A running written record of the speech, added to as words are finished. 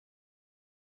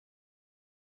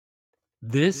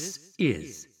This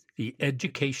is the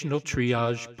Educational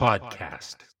Triage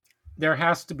Podcast. There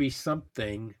has to be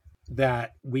something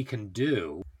that we can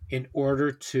do in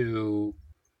order to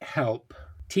help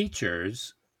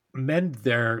teachers mend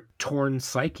their torn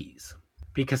psyches.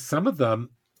 Because some of them,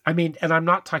 and I'm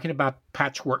not talking about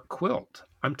patchwork quilt,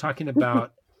 I'm talking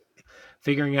about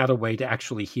figuring out a way to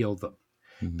actually heal them.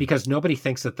 Because nobody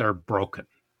thinks that they're broken.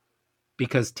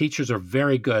 Because teachers are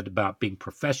very good about being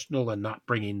professional and not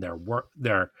bringing their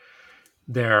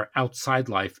outside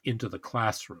life into the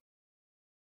classroom.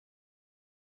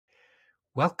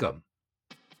 Welcome.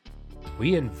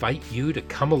 We invite you to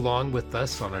come along with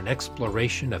us on an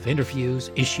exploration of interviews,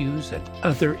 issues, and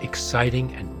other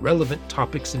exciting and relevant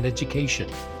topics in education,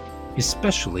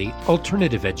 especially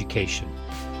alternative education.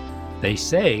 They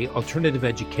say alternative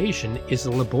education is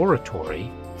a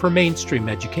laboratory for mainstream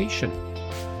education.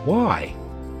 Why?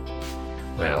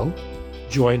 Well,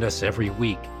 join us every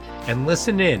week and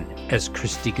listen in as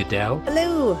Christy Goodell,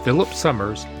 hello, Philip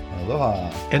Summers,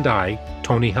 aloha, and I,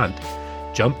 Tony Hunt,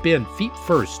 jump in feet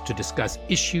first to discuss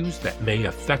issues that may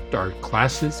affect our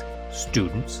classes,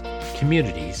 students,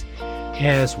 communities,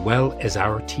 as well as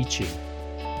our teaching.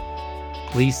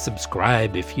 Please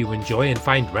subscribe if you enjoy and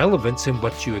find relevance in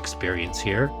what you experience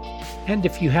here. And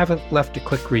if you haven't left a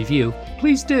quick review,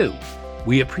 please do.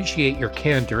 We appreciate your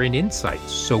candor and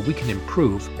insights so we can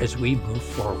improve as we move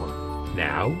forward.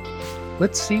 Now,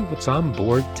 let's see what's on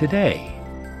board today.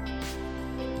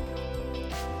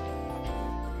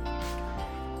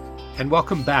 And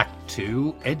welcome back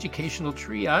to Educational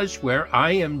Triage, where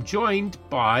I am joined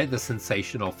by the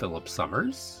sensational Philip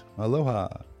Summers. aloha,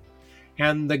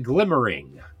 And the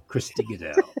glimmering Christy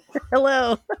Goodell.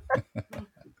 hello.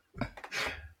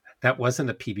 That wasn't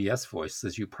a PBS voice,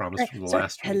 as you promised from the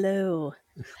last week. Hello.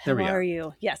 There we How are. are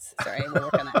you? Yes. Sorry, we'll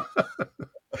work on that.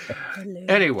 Hello.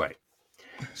 Anyway,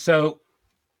 so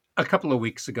a couple of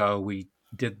weeks ago, we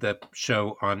did the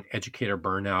show on Educator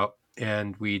Burnout,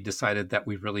 and we decided that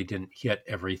we really didn't hit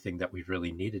everything that we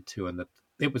really needed to, and that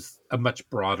it was a much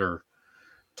broader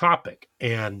topic,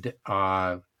 and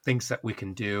things that we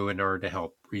can do in order to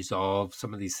help resolve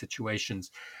some of these situations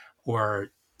or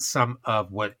some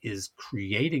of what is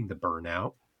creating the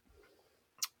burnout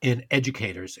in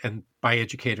educators. And by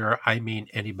educator, I mean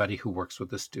anybody who works with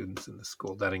the students in the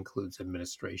school. That includes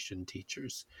administration,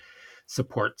 teachers,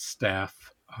 support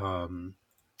staff.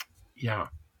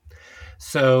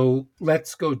 So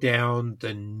let's go down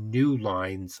the new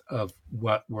lines of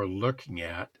what we're looking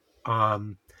at.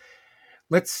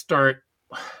 Let's start,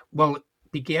 well, it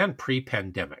began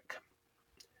pre-pandemic,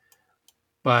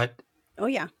 but Oh,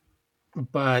 yeah.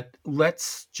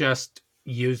 let's just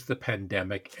use the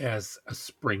pandemic as a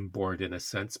springboard in a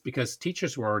sense, because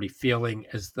teachers were already feeling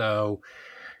as though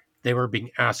they were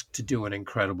being asked to do an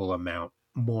incredible amount,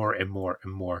 more and more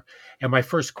and more. And my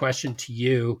first question to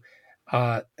you,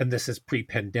 and this is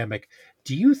pre-pandemic,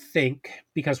 do you think,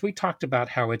 because we talked about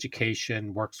how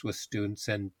education works with students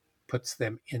and puts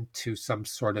them into some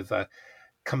sort of a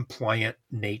compliant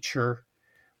nature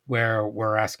where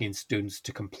we're asking students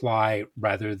to comply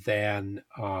rather than,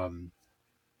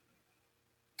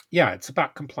 it's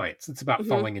about compliance. It's about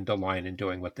falling into line and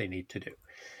doing what they need to do.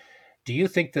 Do you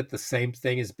think that the same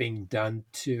thing is being done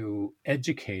to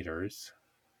educators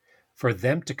for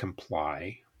them to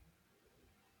comply?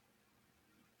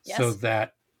 Yes. So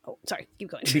that, Oh, sorry.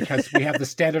 Keep going. because we have the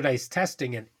standardized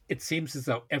testing, and it seems as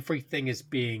though everything is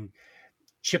being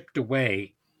chipped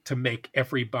away to make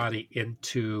everybody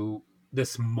into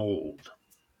this mold.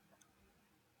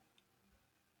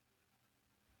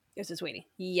 This is waiting.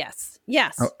 Yes.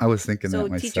 Yes. I was thinking So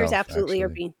that myself. teachers absolutely actually. are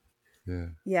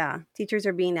being, Yeah. teachers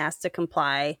are being asked to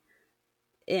comply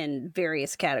in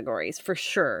various categories for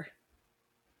sure.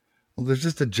 Well, there's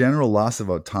just a general loss of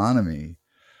autonomy.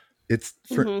 It's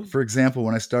for example,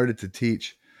 when I started to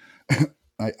teach, I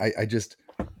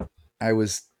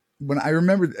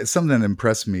remember something that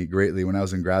impressed me greatly when I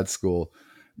was in grad school.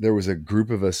 There was a group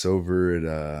of us over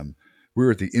at we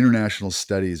were at the International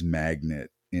Studies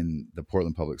Magnet in the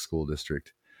Portland Public School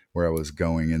District where I was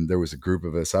going, and there was a group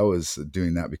of us. I was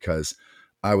doing that because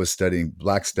I was studying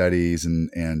Black studies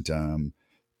and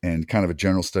kind of a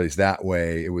general studies that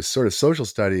way. It was sort of social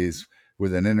studies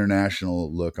with an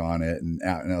international look on it, and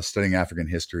I was studying African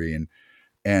history,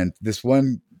 and this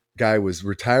one guy was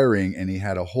retiring, and he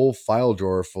had a whole file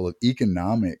drawer full of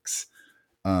economics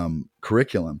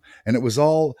curriculum, and it was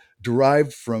all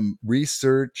derived from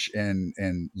research and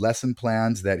lesson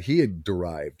plans that he had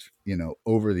derived,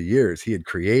 over the years. He had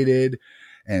created,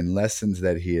 and lessons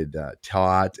that he had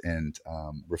taught and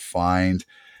refined.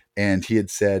 And he had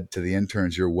said to the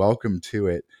interns, "You're welcome to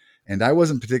it." And I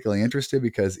wasn't particularly interested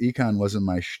because econ wasn't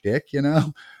my shtick,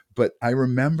 but I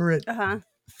remember it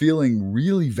feeling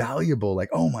really valuable. Like,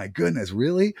 oh my goodness,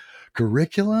 really?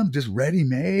 Curriculum just ready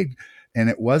made. And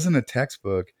it wasn't a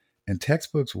textbook, and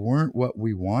textbooks weren't what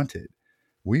we wanted.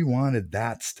 We wanted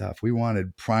that stuff. We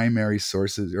wanted primary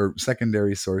sources or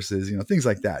secondary sources, things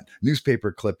like that,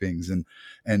 newspaper clippings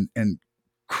and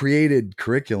created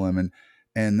curriculum.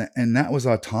 And that was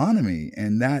autonomy.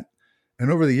 And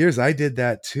over the years I did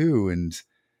that too.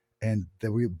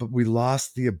 But we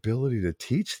lost the ability to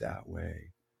teach that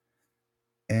way.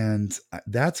 And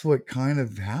that's what kind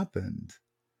of happened.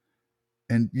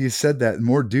 And you said that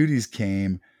more duties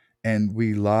came and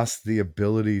we lost the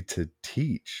ability to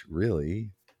teach,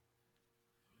 really.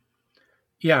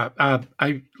 Yeah,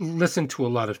 I listen to a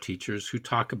lot of teachers who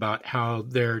talk about how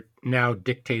they're now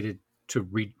dictated to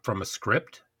read from a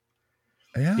script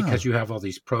because you have all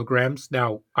these programs.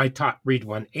 Now, I taught Read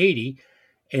 180,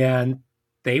 and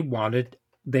they want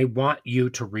you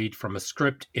to read from a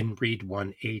script in Read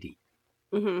 180.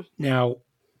 Mm-hmm. Now,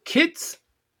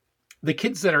 the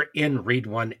kids that are in Read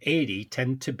 180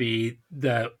 tend to be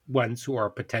the ones who are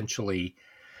potentially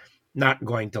not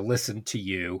going to listen to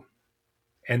you,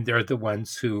 and they're the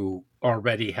ones who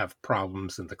already have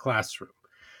problems in the classroom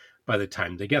by the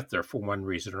time they get there for one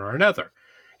reason or another.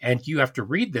 And you have to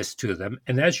read this to them.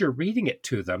 And as you're reading it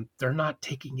to them, they're not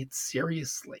taking it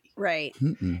seriously. Right.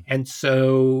 Mm-mm. And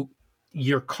so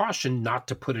you're cautioned not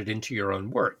to put it into your own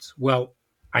words. Well,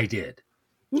 I did.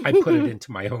 I put it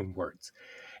into my own words.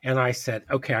 And I said,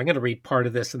 okay, I'm going to read part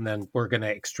of this, and then we're going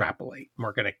to extrapolate.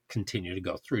 We're going to continue to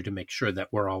go through to make sure that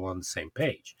we're all on the same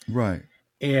page. Right.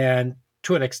 And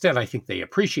to an extent, I think they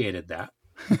appreciated that.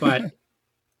 But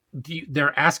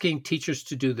they're asking teachers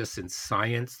to do this in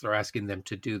science. They're asking them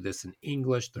to do this in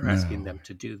English. They're asking them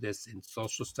to do this in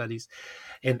social studies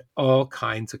and all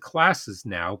kinds of classes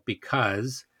now,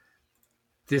 because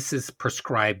this is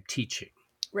prescribed teaching.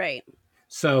 Right.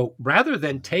 So rather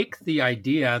than take the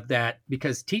idea that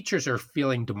because teachers are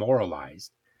feeling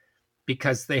demoralized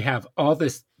because they have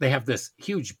this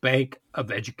huge bank of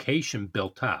education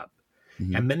built up,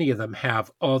 and many of them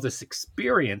have all this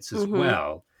experience as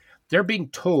well, they're being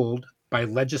told by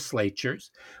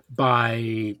legislatures,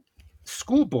 by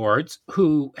school boards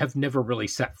who have never really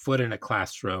set foot in a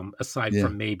classroom, aside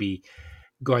from maybe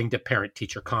going to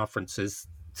parent-teacher conferences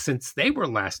since they were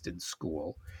last in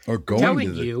school. Or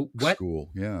going to school.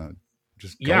 Yeah.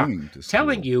 Just going to school.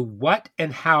 Telling you what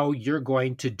and how you're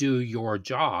going to do your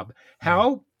job.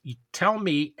 Tell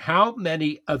me how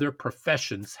many other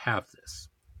professions have this?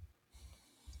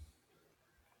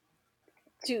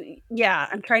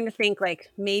 I'm trying to think, like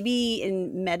maybe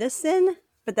in medicine,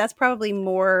 but that's probably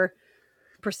more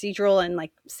procedural and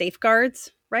like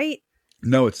safeguards, right?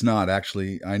 No, it's not.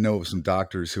 Actually, I know of some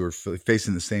doctors who are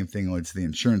facing the same thing. It's the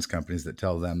insurance companies that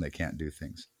tell them they can't do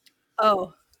things.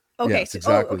 Oh, okay. Yeah, it's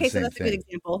exactly the so same that's thing. a good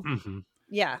example. Mm-hmm.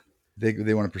 Yeah.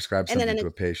 They want to prescribe something to a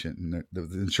patient, and the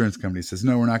insurance company says,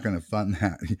 no, we're not going to fund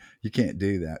that. You can't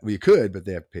do that. Well, you could, but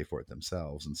they have to pay for it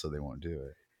themselves, and so they won't do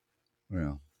it.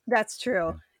 Well, that's true.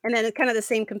 Yeah. And then it's kind of the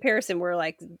same comparison where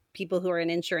like people who are in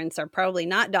insurance are probably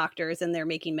not doctors and they're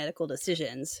making medical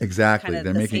decisions. Exactly.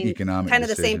 They're making economic kind of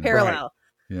decisions. The same parallel.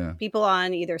 Right. Yeah. People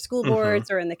on either school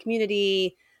boards or in the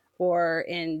community or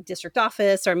in district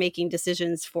office are making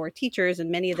decisions for teachers,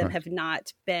 and many of them have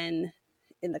not been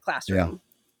in the classroom.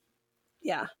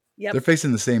 Yeah. Yep. They're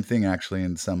facing the same thing, actually,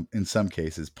 in some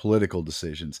cases, political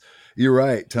decisions. You're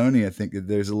right, Tony. I think that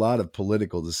there's a lot of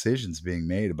political decisions being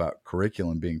made about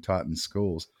curriculum being taught in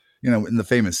schools. In the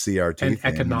famous CRT and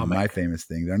thing, economic. My famous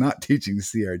thing, they're not teaching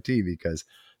CRT because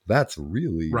that's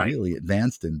really, really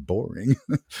advanced and boring.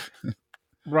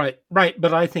 Right.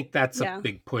 But I think that's a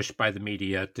big push by the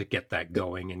media to get that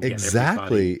going and get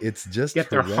it's just get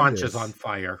their haunches on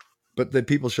fire. But the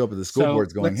people show up at the school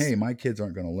boards going, hey, my kids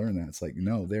aren't going to learn that. It's like,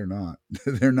 no, they're not.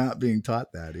 They're not being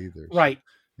taught that either. Right.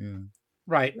 Yeah.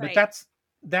 Right. But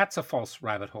that's a false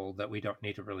rabbit hole that we don't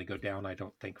need to really go down, I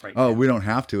don't think, now. Oh, we don't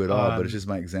have to at all, but it's just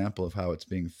my example of how it's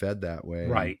being fed that way.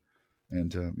 Right.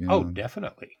 And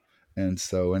definitely. And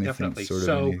so anything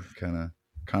any kind of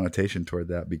connotation toward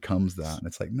that becomes that. And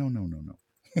it's like, no.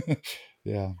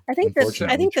 Yeah. I think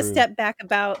the step back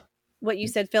about what you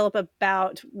said, Philip,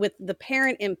 about with the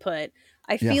parent input,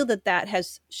 I feel that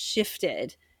has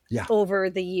shifted over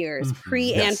the years,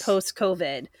 pre and post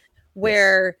COVID,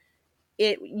 where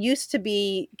it used to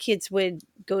be kids would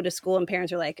go to school and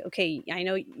parents are like, okay, I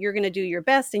know you're going to do your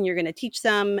best and you're going to teach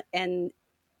them, and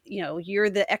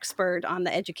you're the expert on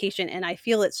the education. And I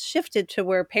feel it's shifted to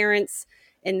where parents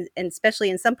and especially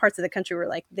in some parts of the country where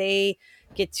like they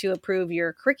get to approve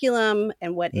your curriculum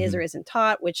and what is or isn't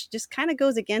taught, which just kind of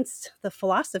goes against the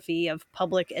philosophy of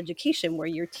public education where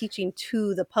you're teaching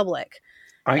to the public.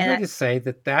 I'm going to say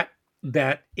that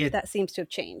seems to have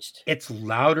changed. It's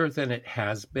louder than it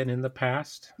has been in the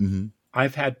past.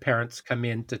 I've had parents come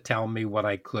in to tell me what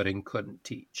I could and couldn't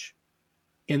teach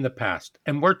in the past.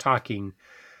 And we're talking,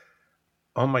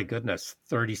 oh my goodness,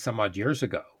 30 some odd years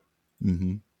ago.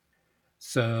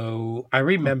 So I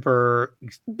remember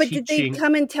But did they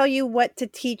come and tell you what to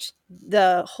teach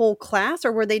the whole class,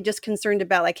 or were they just concerned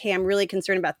about like, hey, I'm really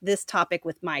concerned about this topic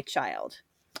with my child?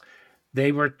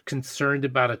 They were concerned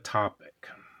about a topic.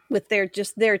 With their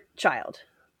child?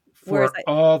 For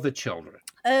all the children.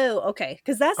 Oh, okay.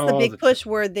 Because that's the big push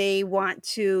where they want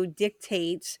to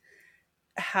dictate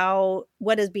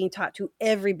what is being taught to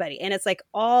everybody. And it's like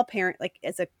all parent, like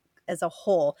as a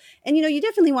whole. And, you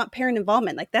definitely want parent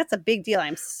involvement. Like that's a big deal.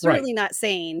 I'm certainly not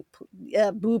saying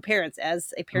boo parents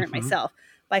as a parent myself.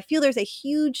 But I feel there's a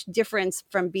huge difference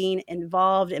from being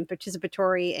involved and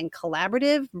participatory and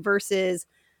collaborative versus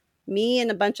me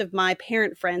and a bunch of my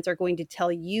parent friends are going to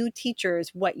tell you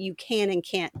teachers what you can and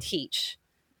can't teach.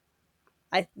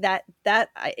 That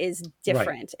is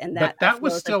different. Right. And that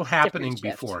was still happening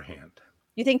beforehand.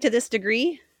 You think to this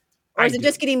degree? Or is it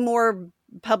just getting more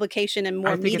publication and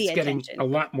more media attention? I think it's getting a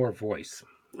lot more voice.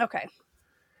 Okay.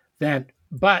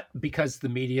 But because the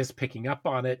media is picking up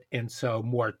on it, and so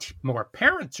more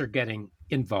parents are getting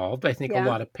involved. I think a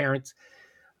lot of parents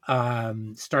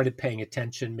started paying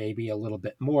attention maybe a little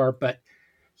bit more. But,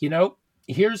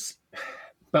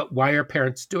 but why are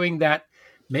parents doing that?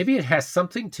 Maybe it has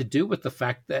something to do with the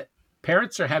fact that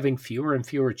parents are having fewer and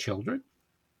fewer children.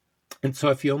 And so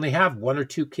if you only have one or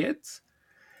two kids,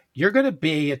 you're going to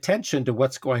pay attention to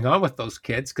what's going on with those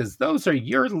kids because those are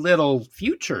your little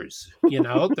futures.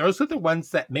 Those are the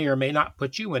ones that may or may not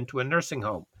put you into a nursing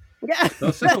home. Yeah.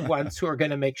 Those are the ones who are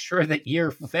going to make sure that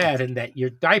you're fed and that your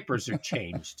diapers are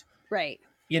changed. Right.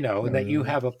 And that you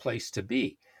have a place to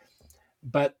be.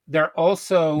 But they're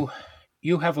also,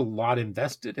 you have a lot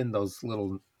invested in those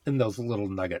little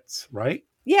nuggets, right?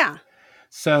 Yeah.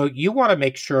 So you want to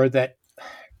make sure that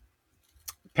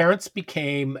parents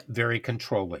became very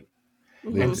controlling.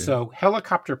 And so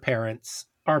helicopter parents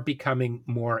are becoming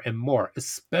more and more,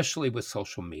 especially with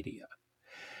social media.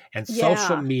 And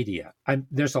social media,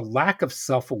 there's a lack of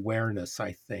self-awareness,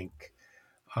 I think,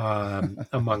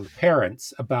 among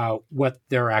parents about what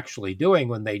they're actually doing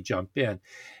when they jump in.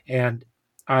 And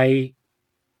I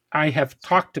have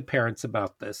talked to parents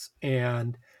about this,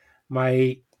 and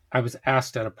I was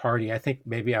asked at a party, I think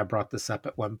maybe I brought this up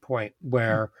at one point,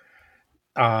 where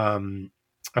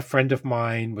a friend of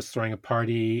mine was throwing a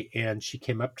party, and she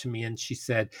came up to me and she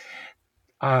said,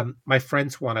 my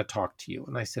friends want to talk to you.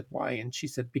 And I said, why? And she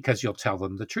said, because you'll tell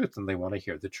them the truth and they want to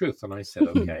hear the truth. And I said,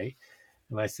 okay.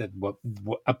 And I said, what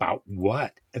about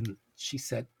what? And she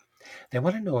said, they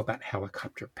want to know about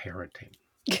helicopter parenting.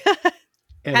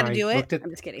 And how to do it? I'm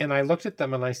just kidding. And I looked at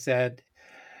them and I said,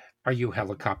 are you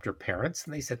helicopter parents?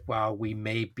 And they said, well, we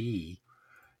may be.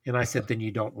 And I said, then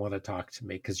you don't want to talk to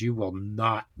me because you will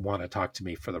not want to talk to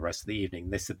me for the rest of the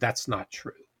evening. They said, that's not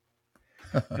true.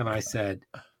 And I said,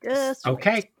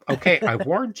 okay, I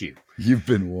warned you. You've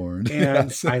been warned.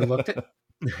 And I looked at,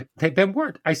 they've been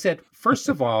warned. I said, first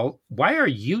of all, why are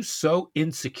you so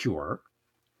insecure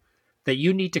that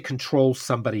you need to control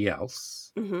somebody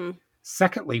else?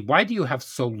 Secondly, why do you have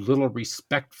so little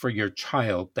respect for your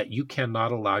child that you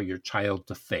cannot allow your child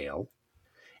to fail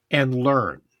and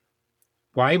learn?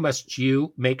 Why must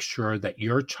you make sure that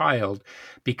your child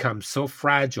becomes so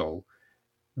fragile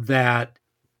that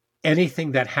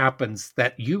anything that happens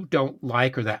that you don't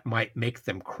like or that might make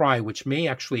them cry, which may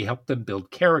actually help them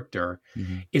build character,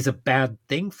 is a bad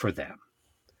thing for them?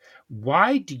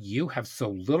 Why do you have so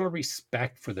little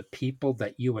respect for the people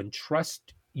that you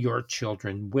entrust your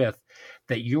children with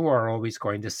that you are always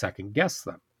going to second guess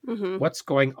them? What's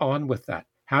going on with that?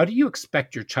 How do you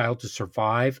expect your child to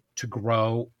survive, to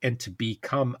grow, and to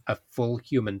become a full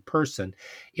human person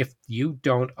if you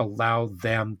don't allow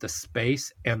them the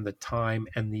space and the time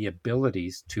and the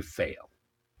abilities to fail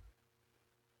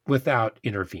without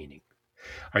intervening?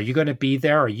 Are you going to be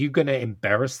there? Are you going to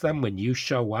embarrass them when you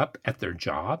show up at their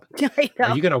job?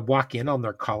 Are you going to walk in on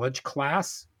their college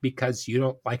class because you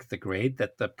don't like the grade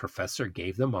that the professor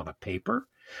gave them on a paper?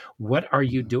 What are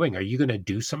you doing? Are you going to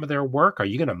do some of their work? Are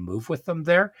you going to move with them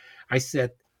there? I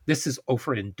said, this is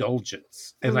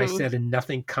overindulgence. And I said, and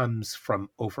nothing comes from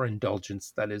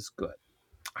overindulgence that is good.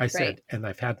 I said, and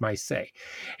I've had my say.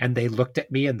 And they looked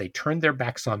at me and they turned their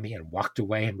backs on me and walked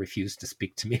away and refused to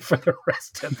speak to me for the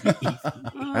rest of the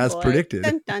evening. As predicted.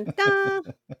 Dun, dun, dun.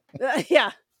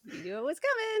 Yeah, you knew it was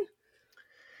coming.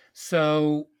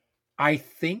 So I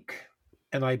think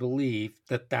and I believe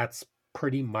that that's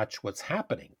pretty much what's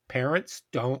happening. Parents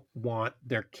don't want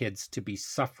their kids to be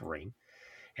suffering.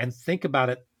 And think about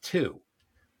it too.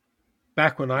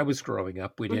 Back when I was growing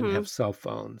up, we didn't have cell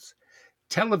phones.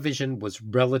 Television was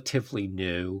relatively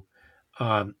new.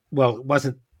 Well, it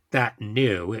wasn't that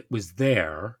new. It was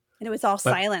there. And it was all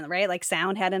silent, right? Like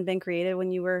sound hadn't been created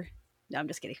when you were... No, I'm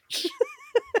just kidding.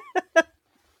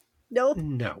 No.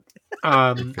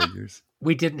 Figures.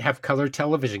 We didn't have color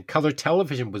television. Color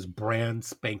television was brand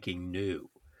spanking new.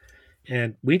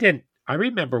 And we didn't... I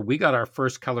remember we got our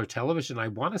first color television, I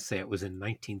want to say it was in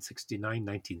 1969,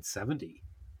 1970.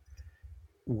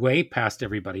 Way past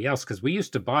everybody else, because we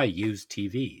used to buy used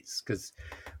TVs because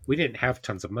we didn't have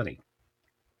tons of money.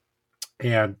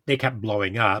 And they kept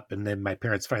blowing up. And then my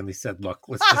parents finally said, look,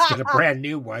 let's just get a brand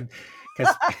new one.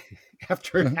 Because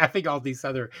after having all these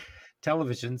other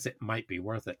televisions, it might be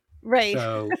worth it. Right.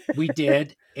 So we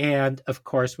did. And of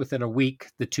course, within a week,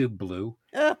 the tube blew.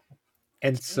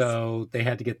 And so they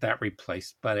had to get that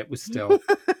replaced. But it was still,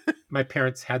 my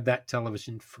parents had that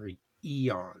television for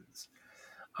eons.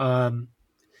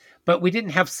 But we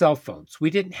didn't have cell phones.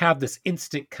 We didn't have this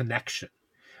instant connection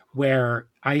where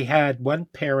I had one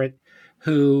parent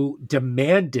who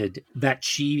demanded that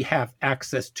she have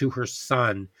access to her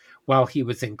son while he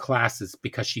was in classes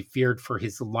because she feared for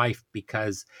his life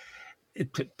because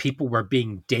people were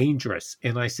being dangerous.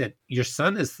 And I said, your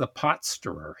son is the pot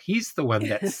stirrer. He's the one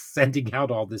that's sending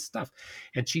out all this stuff.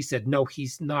 And she said, no,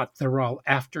 he's not. They're all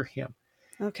after him.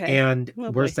 Okay. And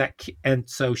where's that kid? And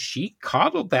so she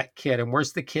coddled that kid. And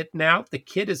where's the kid now? The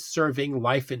kid is serving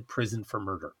life in prison for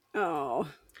murder. Oh.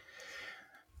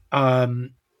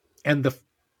 And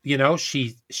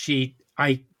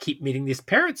I keep meeting these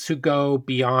parents who go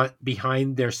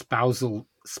behind their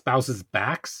spouses'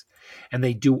 backs, and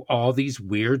they do all these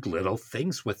weird little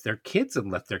things with their kids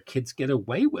and let their kids get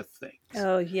away with things.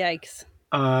 Oh, yikes.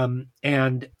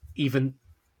 And even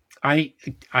I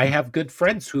have good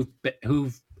friends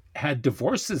who've had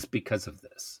divorces because of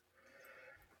this.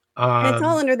 And it's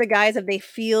all under the guise of they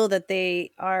feel that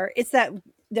they are, it's that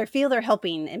they feel they're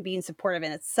helping and being supportive.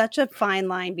 And it's such a fine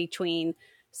line between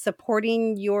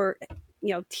supporting your,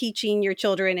 teaching your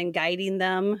children and guiding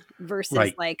them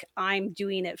versus like, I'm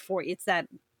doing it for you.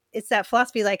 It's that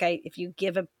philosophy. Like if you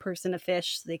give a person a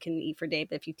fish, they can eat for a day,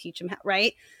 but if you teach them how,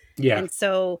 right. Yeah. And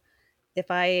so if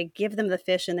I give them the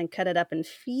fish and then cut it up and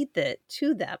feed it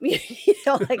to them,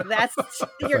 like that's,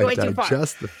 you're going too far.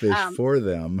 Digest the fish for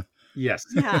them. Yes.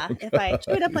 Yeah. If I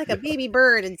chew it up like a baby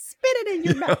bird and spit it in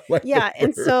your mouth. Like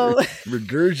and so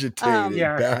regurgitate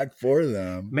it back for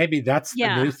them. Maybe that's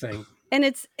the new thing. And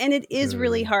it is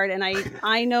really hard. And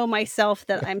I know myself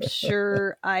that I'm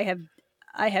sure I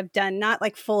have done not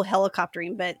like full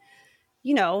helicoptering, but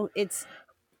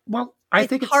I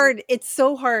think it's hard. It's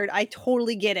so hard. I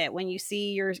totally get it when you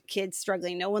see your kids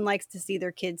struggling. No one likes to see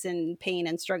their kids in pain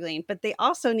and struggling, but they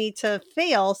also need to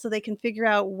fail so they can figure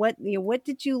out what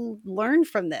did you learn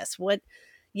from this?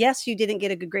 Yes, you didn't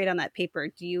get a good grade on that paper.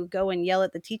 Do you go and yell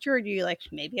at the teacher, or do you like,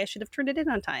 maybe I should have turned it in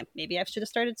on time? Maybe I should have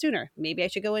started sooner. Maybe I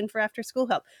should go in for after school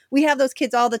help. We have those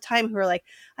kids all the time who are like,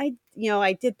 I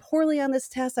did poorly on this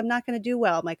test. I'm not going to do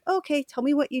well. I'm like, okay, tell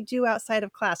me what you do outside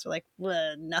of class. We're like,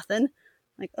 well, nothing.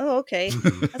 Like, oh, okay.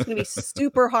 That's going to be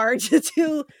super hard to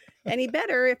do any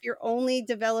better if you're only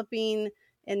developing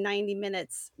in 90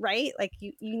 minutes, right? Like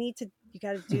you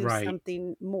got to do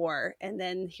something more. And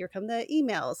then here come the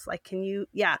emails. Like, can you,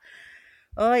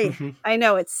 I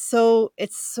know it's so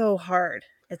hard.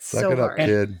 It's Suck so it up, hard.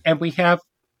 Kid. And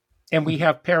we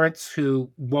have parents who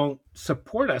won't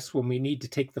support us when we need to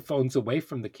take the phones away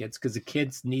from the kids because the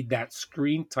kids need that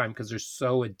screen time because they're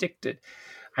so addicted.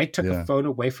 I took a phone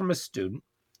away from a student.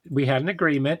 We had an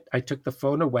agreement. I took the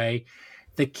phone away.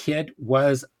 The kid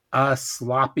was a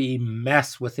sloppy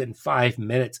mess within 5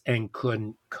 minutes and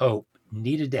couldn't cope.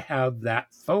 Needed to have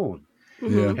that phone.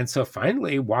 Yeah. And so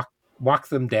finally walked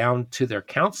them down to their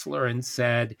counselor and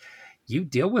said, you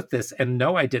deal with this. And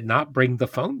no, I did not bring the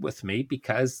phone with me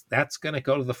because that's going to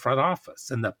go to the front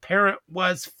office. And the parent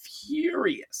was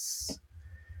furious.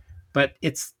 But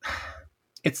it's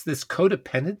this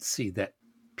codependency that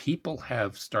people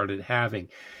have started having,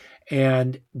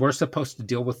 and we're supposed to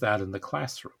deal with that in the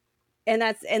classroom. And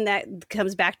that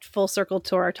comes back full circle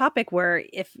to our topic where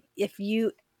if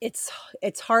you, it's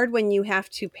hard when you have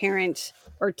to parent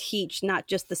or teach not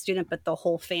just the student but the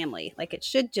whole family. Like it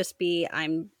should just be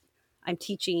I'm I'm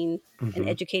teaching and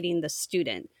educating the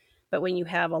student. But when you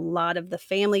have a lot of the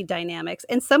family dynamics,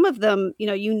 and some of them,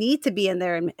 you need to be in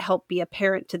there and help be a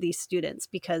parent to these students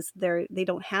because they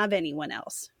don't have anyone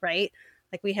else, right?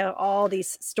 Like we have all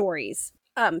these stories.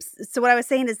 So what I was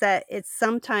saying is that it's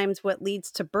sometimes what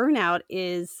leads to burnout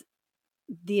is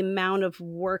the amount of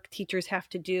work teachers have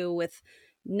to do with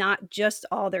not just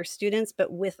all their students,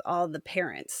 but with all the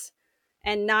parents,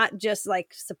 and not just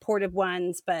like supportive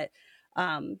ones, but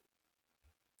I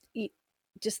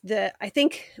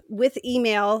think with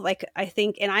email,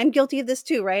 and I'm guilty of this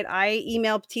too, right? I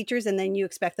email teachers and then you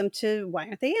expect them to, why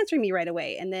aren't they answering me right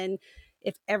away? And then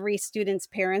if every student's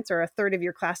parents or a third of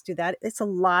your class do that, it's a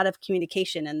lot of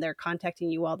communication and they're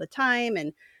contacting you all the time.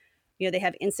 And, they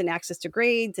have instant access to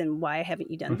grades and why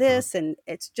haven't you done this? And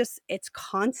it's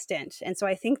constant. And so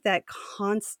I think that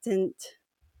constant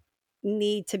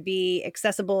need to be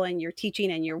accessible and you're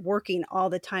teaching and you're working all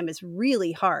the time is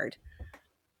really hard.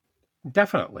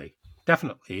 Definitely.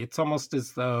 It's almost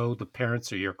as though the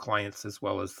parents are your clients as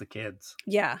well as the kids.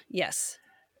 Yeah. Yes.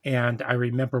 And I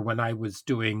remember when I was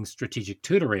doing strategic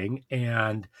tutoring,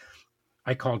 and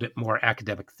I called it more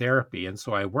academic therapy. And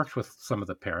so I worked with some of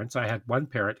the parents. I had one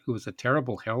parent who was a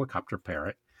terrible helicopter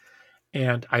parent,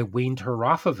 and I weaned her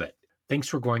off of it.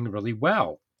 Things were going really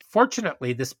well.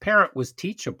 Fortunately, this parent was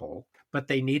teachable, but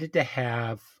they needed to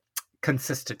have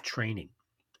consistent training.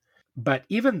 But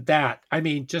even that, I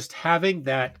mean, just having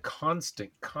that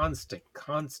constant.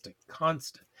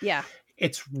 Yeah.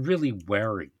 It's really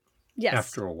wearing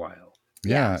after a while.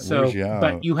 Yeah. So,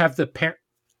 but you have the parent.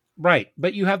 Right.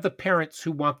 But you have the parents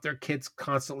who want their kids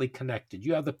constantly connected.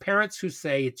 You have the parents who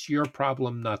say it's your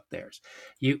problem, not theirs.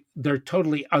 They're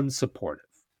totally unsupportive.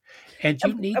 And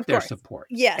you need their support.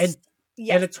 Yes.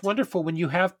 And it's wonderful when you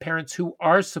have parents who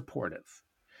are supportive.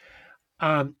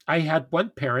 I had one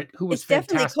parent who was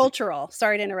fantastic. Definitely cultural.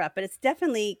 Sorry to interrupt, but it's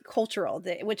definitely cultural,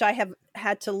 which I have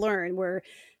had to learn, where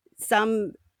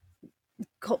some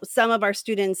of our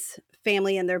students'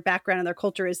 family and their background and their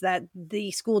culture is that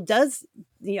the school does,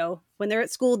 when they're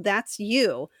at school, that's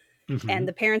you. And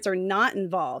the parents are not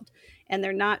involved and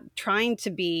they're not trying to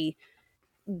be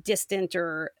distant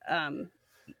or,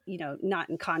 not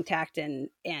in contact and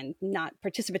not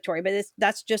participatory, but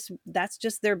that's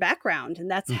just their background.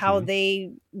 And that's how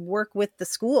they work with the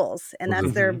schools. And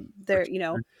that's their, and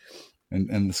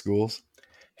the schools.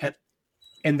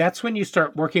 And that's when you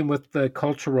start working with the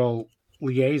cultural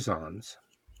liaisons,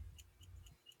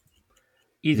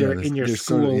 either in your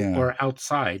school or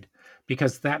outside,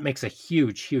 because that makes a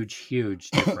huge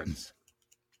difference.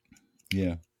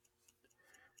 Yeah.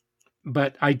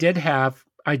 But I did have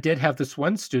this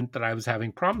one student that I was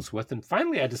having problems with, and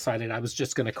finally I decided I was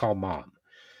just going to call mom.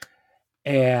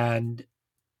 And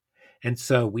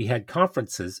so we had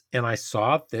conferences, and I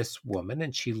saw this woman,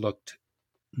 and she looked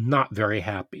not very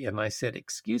happy. And I said,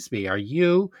 "Excuse me, are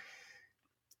you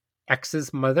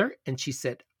X's mother?" And she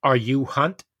said, "Are you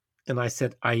Hunt?" And I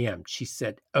said, "I am." She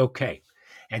said, "Okay."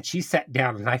 And she sat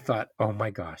down, and I thought, oh my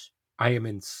gosh, I am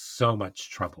in so much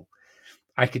trouble.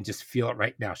 I can just feel it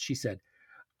right now. She said,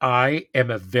 "I am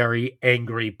a very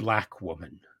angry Black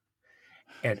woman,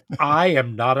 and I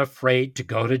am not afraid to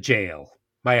go to jail.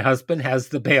 My husband has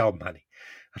the bail money."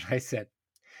 And I said,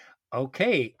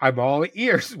 "Okay, I'm all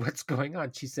ears. What's going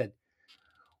on?" She said,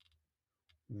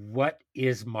 "What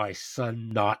is my son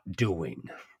not doing?"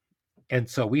 And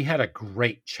so we had a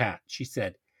great chat. She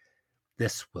said,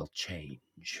 "This will change."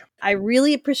 I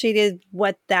really appreciated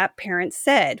what that parent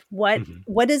said. What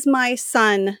is my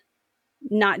son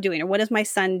not doing, or what is my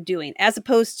son doing, as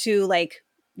opposed to like,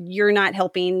 you're not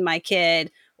helping my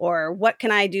kid, or what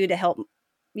can I do to help,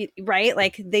 right?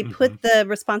 Like they put the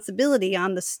responsibility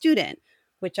on the student,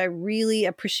 which I really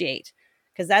appreciate,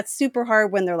 because that's super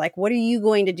hard when they're like, what are you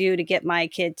going to do to get my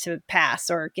kid to pass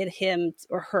or get him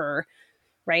or her,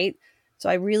 right? So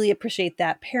I really appreciate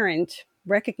that parent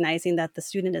recognizing that the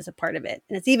student is a part of it.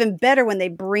 And it's even better when they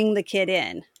bring the kid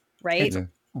in, right?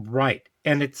 Right.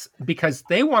 And it's because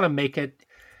they want to make it,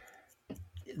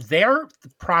 they're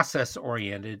process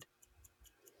oriented.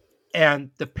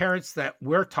 And the parents that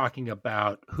we're talking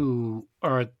about who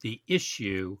are the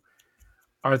issue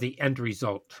are the end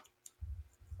result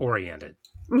oriented.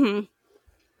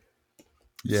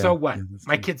 So what?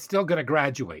 My kid's still going to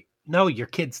graduate. No, your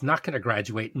kid's not going to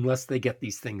graduate unless they get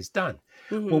these things done.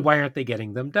 Well, why aren't they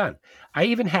getting them done? I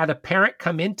even had a parent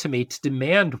come in to me to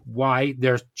demand why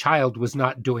their child was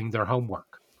not doing their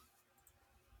homework.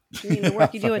 You mean the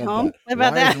work you do at home? What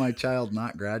about that? Why is my child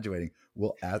not graduating?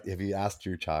 Well, have you asked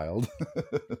your child?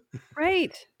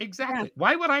 Right. Exactly. Yeah.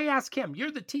 Why would I ask him?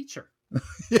 You're the teacher.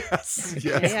 Yes,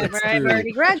 I've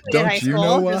already graduated high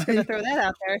school. I'm just going to throw that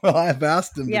out there. Well, I've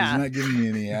asked him, but he's not giving me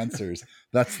any answers.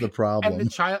 That's the problem. And the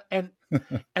child, and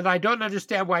I don't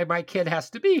understand why my kid has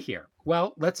to be here.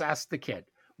 Well, let's ask the kid.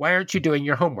 Why aren't you doing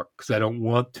your homework? Because I don't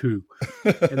want to.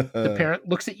 And the parent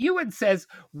looks at you and says,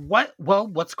 "What? Well,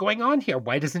 what's going on here?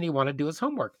 Why doesn't he want to do his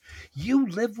homework? You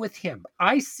live with him.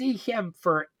 I see him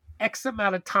for X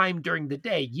amount of time during the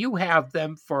day. You have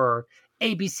them for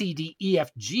A, B, C, D, E,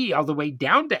 F, G, all the way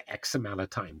down to X amount of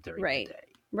time during the day.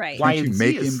 Right. Why you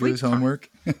make him do his homework?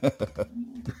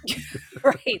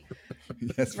 Right.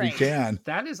 Yes, we can.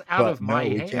 That is out of my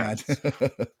hands.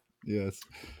 Yes.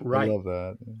 Right. I love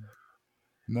that.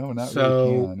 No, not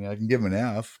really can. I can give him an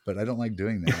F, but I don't like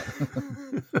doing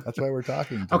that. That's why we're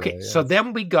talking today. Okay, so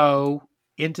then we go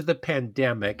into the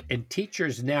pandemic, and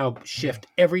teachers now shift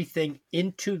everything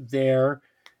into their,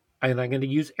 and I'm going to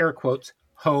use air quotes,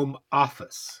 home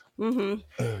office. Mm-hmm.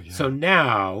 Oh, yeah. So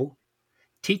now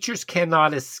teachers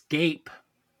cannot escape.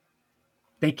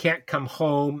 They can't come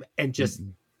home and just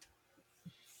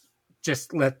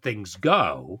let things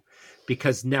go,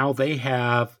 because now they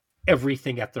have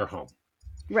everything at their home.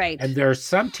 Right. And there are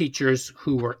some teachers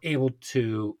who were able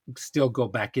to still go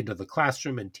back into the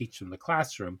classroom and teach in the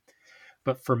classroom.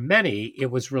 But for many, it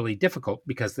was really difficult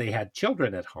because they had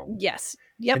children at home. Yes.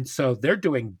 Yep. And so they're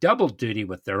doing double duty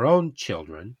with their own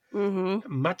children,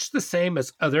 much the same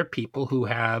as other people who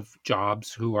have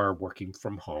jobs who are working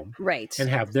from home. Right. And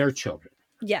have their children.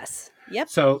 Yes. Yep.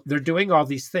 So they're doing all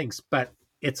these things, but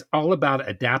it's all about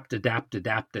adapt,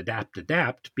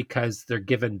 because they're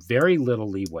given very little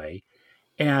leeway.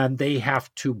 And they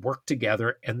have to work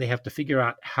together, and they have to figure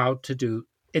out how to do.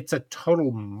 It's a total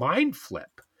mind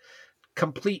flip,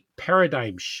 complete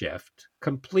paradigm shift,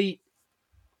 complete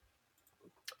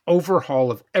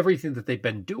overhaul of everything that they've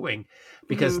been doing,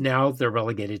 because now they're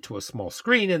relegated to a small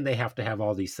screen and they have to have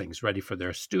all these things ready for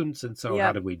their students. And so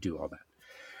how do we do all that?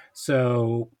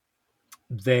 So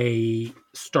they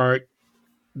start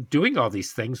doing all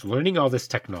these things, learning all this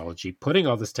technology, putting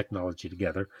all this technology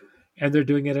together, and they're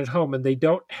doing it at home, and they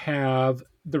don't have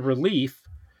the relief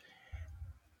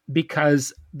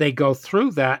because they go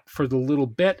through that for the little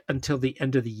bit until the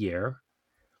end of the year.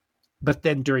 But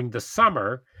then during the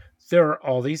summer, there are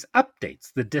all these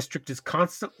updates. The district is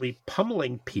constantly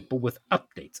pummeling people with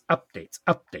updates,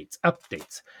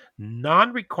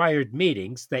 non-required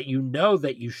meetings that you know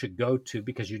that you should go to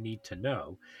because you need to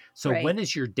know. So when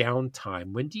is your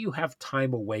downtime? When do you have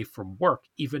time away from work,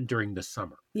 even during the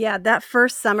summer? Yeah, that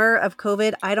first summer of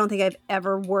COVID, I don't think I've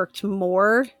ever worked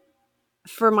more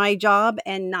for my job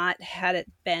and not had it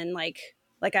been like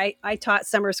I taught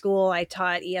summer school, I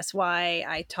taught ESY,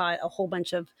 I taught a whole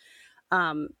bunch of,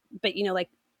 but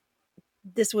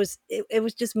this was, it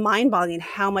was just mind-boggling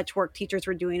how much work teachers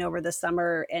were doing over the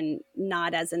summer and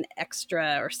not as an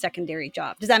extra or secondary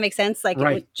job. Does that make sense? It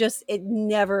was just, it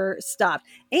never stopped.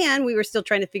 And we were still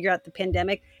trying to figure out the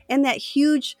pandemic and that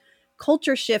huge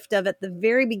culture shift of at the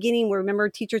very beginning where, remember,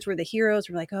 teachers were the heroes.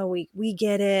 We're like, oh, we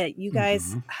get it. You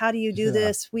guys, how do you do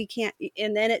this? We can't.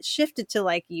 And then it shifted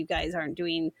to you guys aren't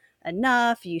doing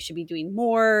enough. You should be doing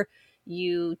more.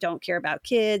 You don't care about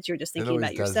kids. You're just thinking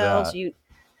about yourselves.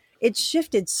 It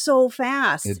shifted so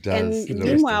fast. It does. And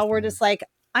meanwhile, we're just like,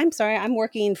 I'm sorry, I'm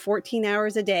working 14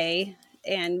 hours a day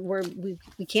and we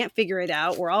can't figure it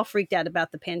out. We're all freaked out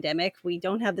about the pandemic. We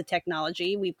don't have the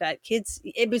technology. We've got kids.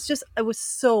 It was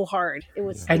so hard. It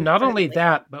was. And not only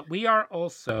that, but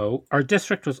our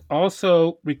district was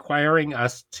also requiring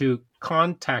us to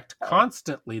contact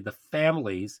constantly the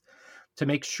families to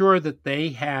make sure that they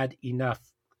had enough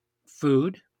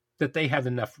food, that they had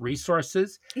enough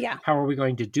resources. Yeah. How are we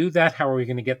going to do that? How are we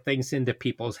going to get things into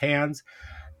people's hands?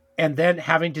 And then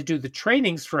having to do the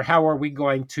trainings for how are we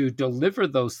going to deliver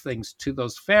those things to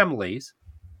those families.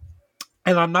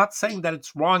 And I'm not saying that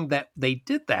it's wrong that they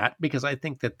did that, because I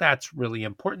think that that's really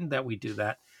important that we do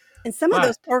that. And some of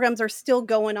those programs are still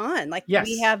going on.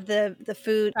 We have the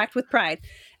food Act with Pride.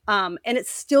 And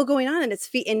it's still going on, and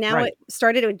and now it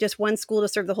started with just one school to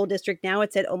serve the whole district. Now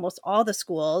it's at almost all the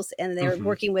schools, and they're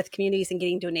working with communities and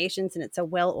getting donations, and it's a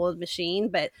well-oiled machine.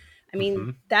 But I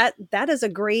mean, that is a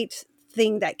great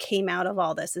thing that came out of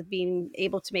all this, is being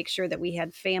able to make sure that we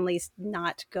had families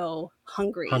not go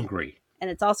hungry. And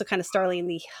it's also kind of startling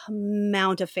the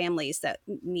amount of families that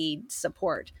need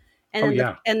support. And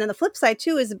then the flip side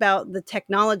too is about the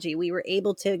technology. We were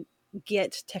able to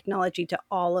get technology to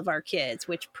all of our kids,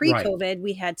 which pre-COVID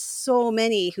we had so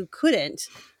many who couldn't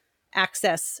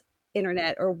access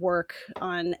internet or work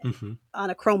on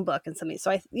a Chromebook and something.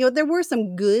 So there were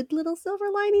some good little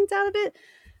silver linings out of it,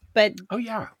 but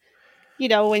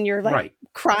when you're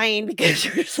crying because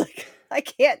you're just like, I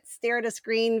can't stare at a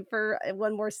screen for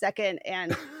one more second.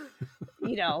 And,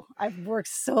 I've worked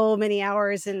so many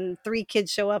hours and 3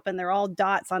 kids show up and they're all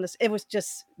dots on us. It was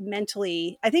just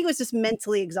mentally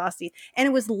exhausting, and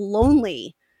it was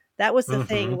lonely. That was the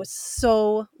thing. It was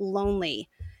so lonely.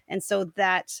 And so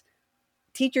that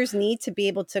teachers need to be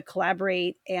able to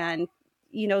collaborate and,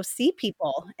 see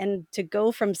people, and to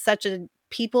go from such a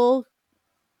people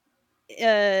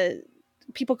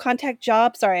contact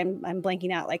job. Sorry, I'm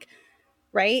blanking out. Like,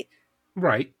 right?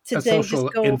 Right. To a then social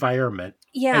just go, environment.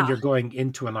 yeah. And you're going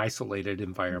into an isolated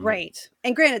environment. Right.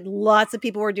 And granted, lots of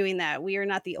people were doing that. We are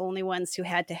not the only ones who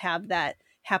had to have that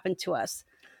happen to us.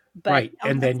 But, right.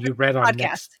 And then you read on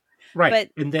next. Right.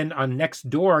 But, and then on next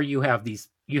door, you have these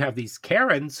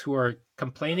Karens who are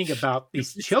complaining about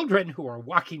these children who are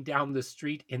walking down the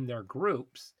street in their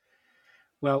groups.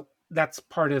 Well, that's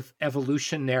part of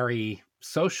evolutionary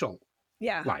social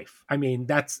life. I mean,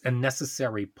 that's a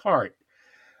necessary part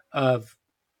of,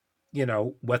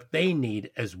 what they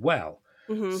need as well.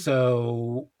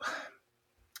 So,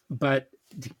 but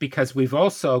because we've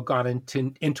also gone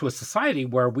into a society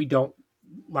where we don't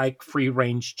like free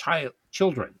range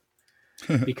children.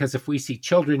 Because if we see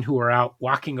children who are out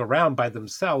walking around by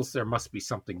themselves, there must be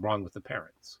something wrong with the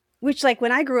parents. Which, like,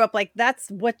 when I grew up, like, that's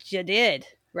what you did,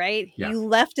 right? Yeah. You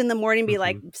left in the morning, be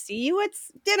like, see you at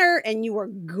dinner, and you were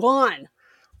gone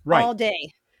all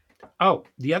day. Oh,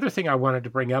 the other thing I wanted to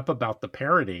bring up about the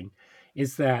parenting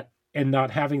is that, and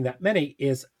not having that many,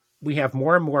 is we have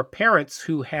more and more parents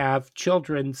who have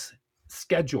children's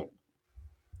schedule.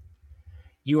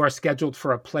 You are scheduled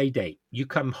for a play date. You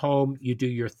come home, you do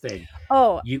your thing.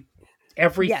 Oh,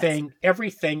 everything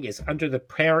is under the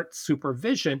parent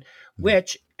supervision,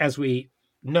 which, as we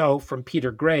know from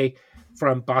Peter Gray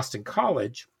from Boston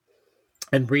College,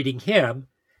 and reading him,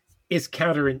 is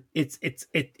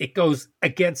it goes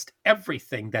against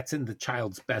everything that's in the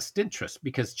child's best interest,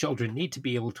 because children need to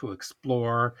be able to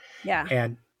explore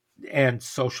and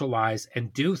socialize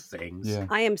and do things. Yeah.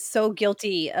 I am so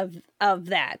guilty of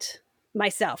that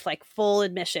myself, like, full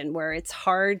admission, where it's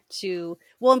hard to,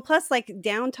 and plus, like,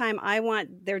 downtime, I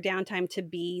want their downtime to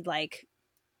be like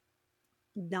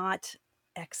not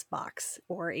Xbox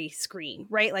or a screen,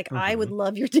 right? Like, I would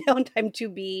love your downtime to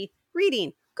be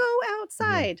reading, go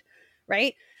outside,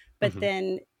 right? But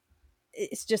then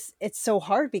it's so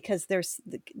hard, because there's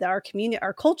our community,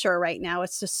 our culture right now,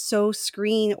 it's just so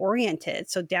screen oriented.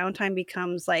 So downtime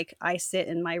becomes like, I sit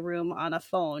in my room on a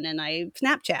phone and I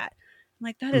Snapchat. I'm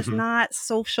like, that is not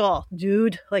social,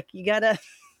 dude. Like, you gotta,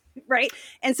 right?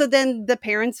 And so then the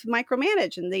parents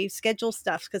micromanage and they schedule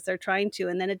stuff because they're trying to,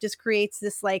 and then it just creates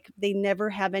this, like, they never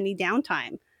have any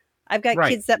downtime. I've got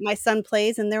kids that my son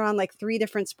plays, and they're on like 3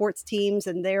 different sports teams,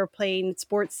 and they're playing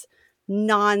sports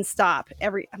nonstop.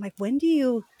 I'm like, when do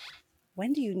you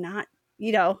not,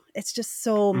 it's just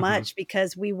so much,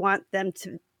 because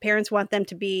parents want them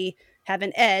to have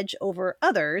an edge over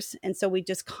others. And so we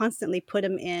just constantly put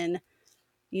them in,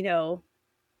 and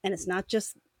it's not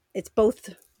just, it's both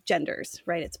genders,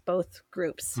 right? It's both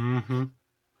groups.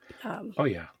 Oh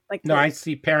yeah. I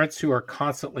see parents who are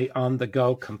constantly on the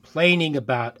go, complaining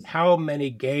about how many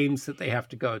games that they have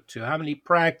to go to, how many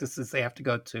practices they have to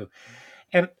go to.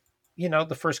 And,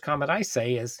 the first comment I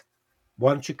say is,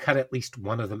 why don't you cut at least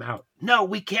one of them out? No,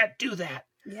 we can't do that.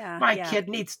 Yeah. My kid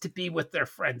needs to be with their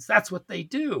friends. That's what they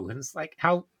do. And it's like,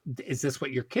 how is this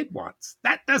what your kid wants?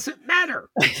 That doesn't matter.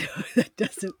 It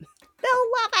doesn't.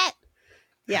 They'll love it.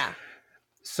 Yeah.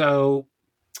 So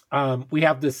we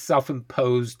have this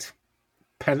self-imposed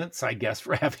penance, I guess,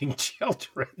 for having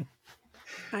children.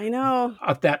 I know.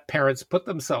 That parents put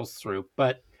themselves through.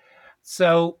 But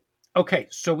so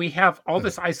we have all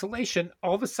this isolation.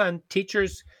 All of a sudden,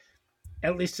 teachers,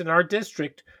 at least in our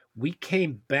district, we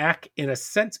came back in a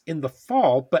sense in the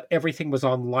fall, but everything was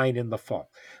online in the fall.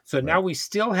 So now we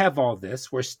still have all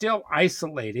this. We're still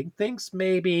isolating. Things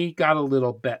maybe got a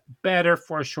little bit better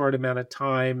for a short amount of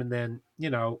time. And then,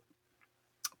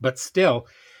 but still,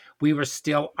 we were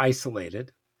still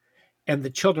isolated, and the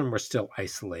children were still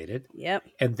isolated. Yep.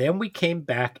 And then we came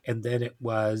back, and then it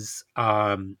was,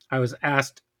 I was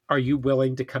asked, are you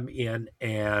willing to come in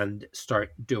and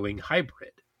start doing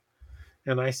hybrid?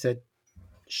 And I said,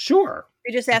 sure.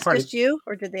 They just asked you,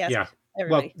 or did they ask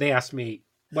everybody? Well, they asked me.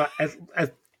 Well, as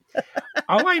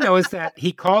all I know is that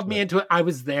he called me into it. I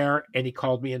was there, and he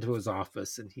called me into his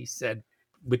office, and he said,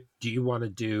 do you want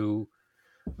to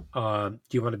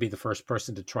be the first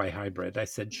person to try hybrid? I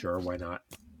said, sure, why not?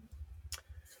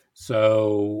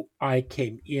 So I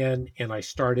came in and I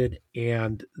started,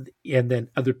 and then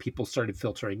other people started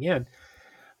filtering in.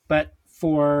 But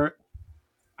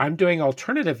I'm doing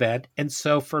alternative ed. And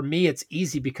so for me, it's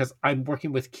easy because I'm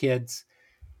working with kids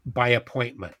by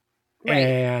appointment. Right.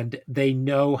 And they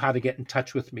know how to get in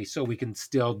touch with me so we can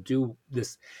still do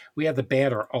this. We have the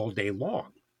banner all day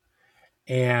long.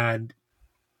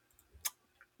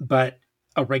 But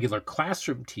a regular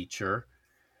classroom teacher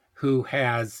who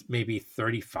has maybe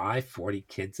 35, 40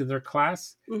 kids in their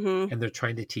class, and they're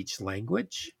trying to teach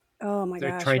language. Oh my gosh,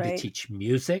 they're trying to teach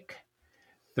music.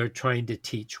 They're trying to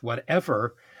teach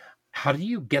whatever. How do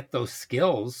you get those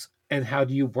skills and how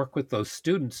do you work with those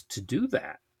students to do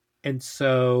that? And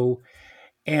so,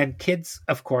 and kids,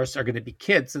 of course, are going to be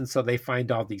kids. And so they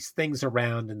find all these things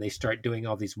around and they start doing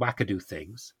all these wackadoo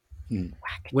things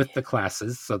with the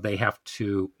classes. So they have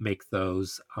to make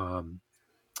those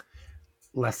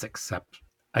less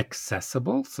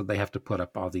accessible. So they have to put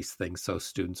up all these things so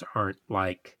students aren't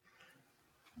like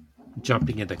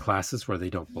jumping into classes where they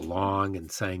don't belong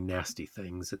and saying nasty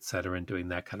things, et cetera, and doing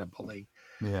that kind of bullying.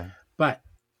 Yeah. But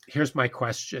here's my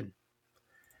question.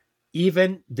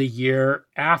 Even the year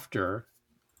after,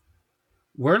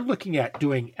 we're looking at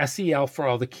doing SEL for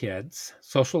all the kids,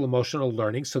 social emotional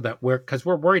learning, so that because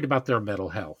we're worried about their mental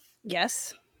health.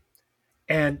 Yes.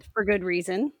 And for good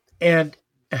reason. And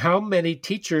how many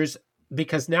teachers,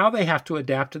 because now they have to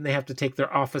adapt and they have to take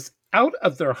their office out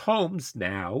of their homes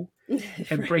now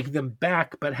and bring them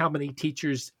back. But how many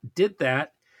teachers did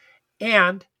that?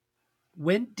 And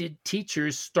when did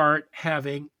teachers start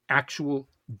having actual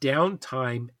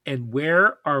downtime? And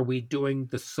where are we doing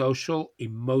the social,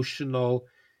 emotional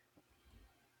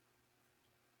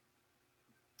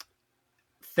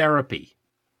therapy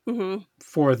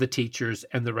for the teachers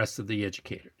and the rest of the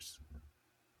educators?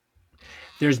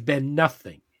 There's been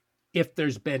nothing. If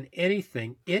there's been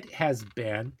anything, it has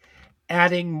been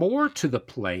adding more to the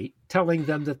plate, telling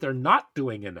them that they're not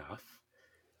doing enough,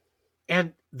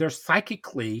 and they're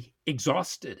psychically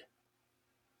exhausted.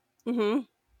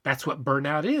 That's what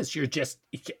burnout is.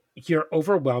 You're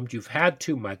overwhelmed. You've had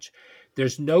too much.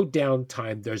 There's no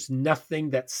downtime. There's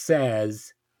nothing that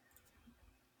says,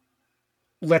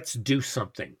 let's do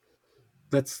something.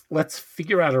 Let's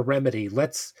figure out a remedy.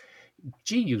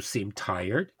 Gee, you seem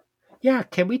tired. Yeah,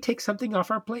 can we take something off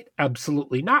our plate?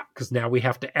 Absolutely not, because now we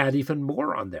have to add even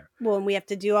more on there. Well, and we have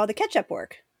to do all the catch-up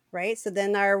work, right? So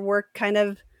then our work kind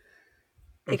of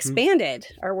expanded,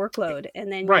 our workload.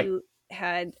 And then you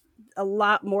had a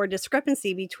lot more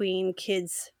discrepancy between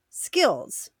kids'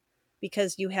 skills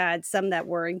because you had some that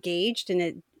were engaged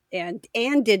and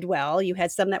did well. You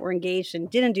had some that were engaged and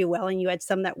didn't do well. And you had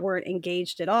some that weren't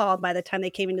engaged at all by the time they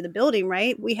came into the building,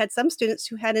 right? We had some students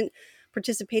who hadn't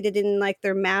participated in like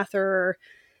their math or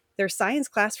their science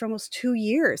class for almost 2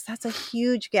 years. That's a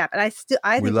huge gap. And I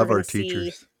think we love our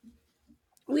teachers.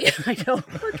 I know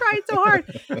we're trying so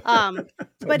hard.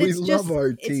 But we love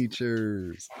our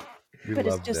teachers. But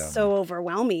it's just so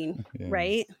overwhelming,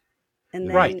 right? And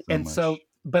then, and so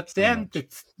but then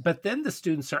the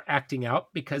students are acting out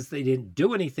because they didn't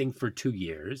do anything for 2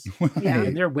 years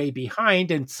and they're way behind.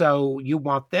 And so you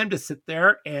want them to sit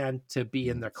there and to be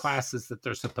in their classes that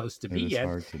they're supposed to be in.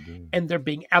 Hard to do. And they're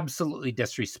being absolutely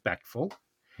disrespectful.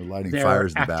 They're lighting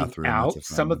fires in the bathroom. Out.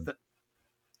 Some of the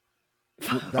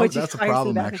that's a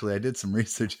problem. Actually, I did some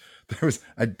research.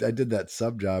 I did that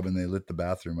sub job and they lit the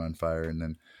bathroom on fire. And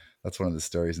then that's one of the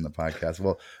stories in the podcast.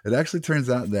 Well, it actually turns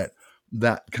out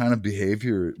that kind of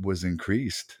behavior was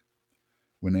increased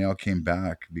when they all came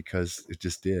back because it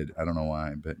just did. I don't know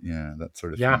why, but that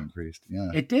sort of thing increased. Yeah,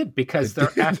 it did because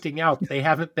they're acting out. They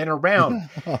haven't been around.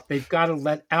 They've got to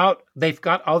let out. They've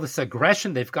got all this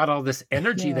aggression. They've got all this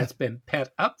energy that's been pent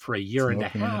up for a year and a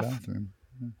half.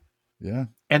 Yeah.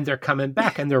 And they're coming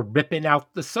back and they're ripping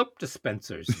out the soap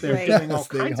dispensers. They're doing all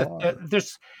kinds of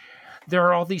there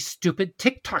are all these stupid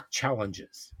TikTok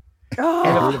challenges.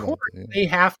 And of course, they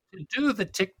have to do the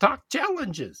TikTok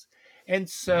challenges. And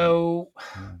so,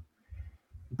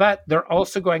 but they're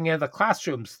also going into the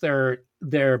classrooms.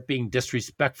 They're being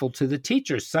disrespectful to the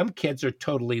teachers. Some kids are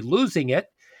totally losing it.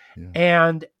 Yeah.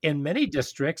 And in many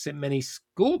districts, in many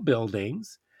school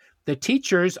buildings, the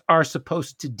teachers are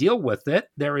supposed to deal with it.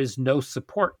 There is no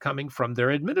support coming from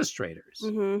their administrators.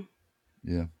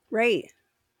 Yeah. Right.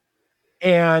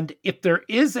 And if there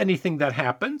is anything that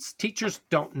happens, teachers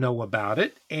don't know about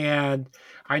it. And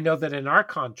I know that in our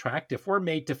contract, if we're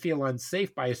made to feel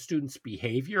unsafe by a student's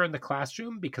behavior in the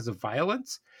classroom because of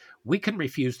violence, we can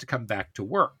refuse to come back to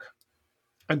work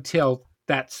until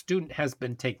that student has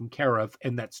been taken care of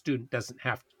and that student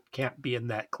can't be in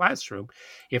that classroom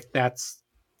if that's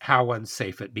how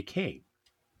unsafe it became.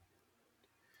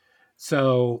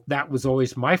 So that was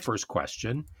always my first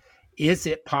question. Is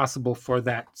it possible for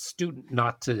that student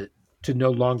not to to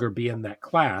no longer be in that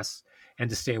class and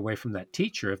to stay away from that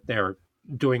teacher if they're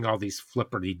doing all these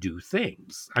flipperty-do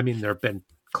things. I mean, there have been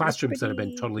classrooms that have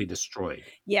been totally destroyed.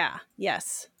 Yeah.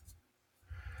 Yes.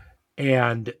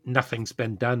 And nothing's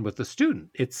been done with the student.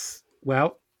 It's,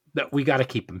 well, that we got to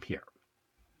keep them here.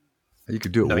 You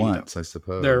could do it once, I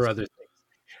suppose. There are other things.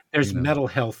 There's mental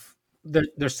health.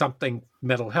 There's something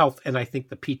mental health. And I think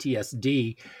the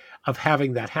PTSD of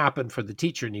having that happen for the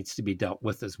teacher needs to be dealt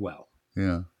with as well.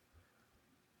 Yeah.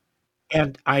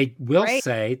 And I will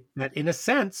say that in a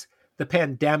sense, the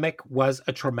pandemic was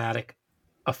a traumatic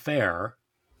affair.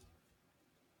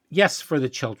 Yes, for the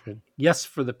children. Yes,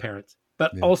 for the parents,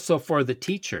 but also for the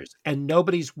teachers. And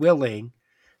nobody's willing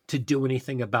to do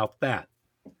anything about that.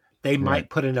 They might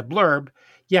put in a blurb.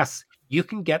 Yes, you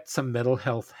can get some mental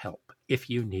health help if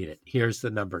you need it. Here's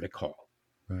the number to call.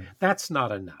 Right. That's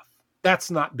not enough. That's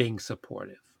not being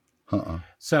supportive.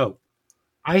 So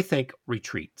I think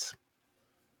retreats.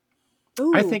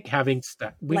 Ooh, I think having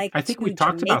I think we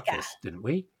talked about this, didn't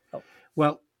we? Oh.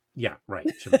 Well, yeah, right.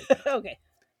 Okay.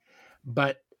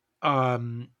 But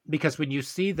because when you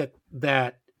see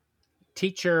that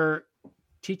teacher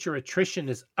attrition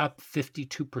is up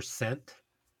 52%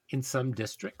 in some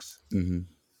districts. Mm-hmm.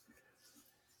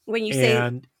 When you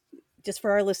say, just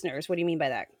for our listeners, what do you mean by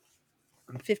that?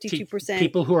 52%?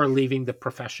 People who are leaving the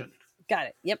profession. Got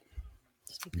it. Yep.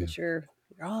 Just making sure.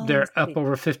 They're up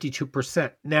over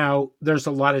 52%. Now, there's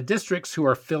a lot of districts who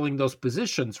are filling those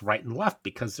positions right and left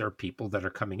because there are people that are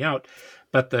coming out,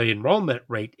 but the enrollment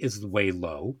rate is way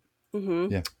low.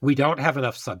 Mm-hmm. Yeah. We don't have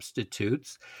enough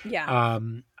substitutes. Yeah.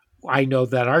 I know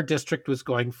that our district was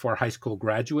going for high school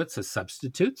graduates as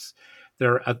substitutes.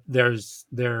 There's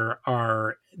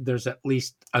at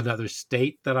least another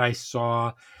state that I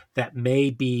saw that may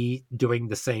be doing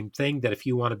the same thing, that if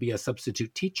you want to be a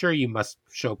substitute teacher, you must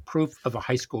show proof of a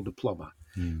high school diploma.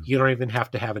 You don't even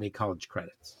have to have any college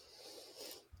credits.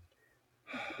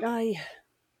 Yikes.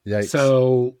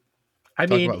 So, I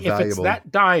mean, if it's that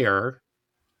dire,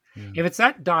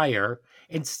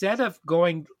 instead of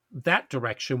going that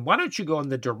direction, why don't you go in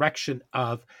the direction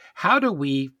of how do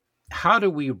we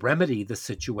remedy the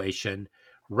situation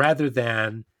rather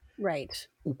than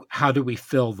how do we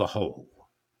fill the hole?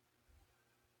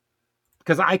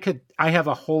 Because I have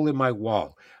a hole in my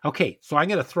wall. Okay, so I'm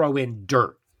going to throw in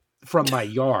dirt from my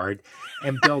yard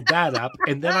and build that up,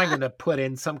 and then I'm going to put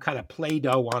in some kind of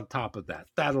Play-Doh on top of that.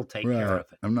 That'll take care of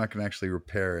it. I'm not going to actually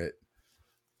repair it.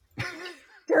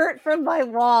 Dirt from my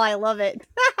wall. I love it.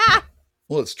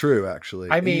 Well, it's true, actually.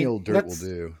 I mean, any old dirt will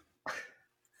do.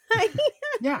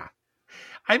 Yeah.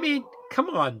 I mean, come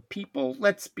on, people.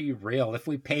 Let's be real. If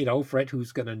we paid over it,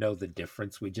 who's going to know the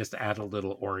difference? We just add a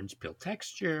little orange peel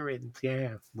texture, and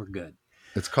we're good.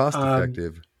 It's cost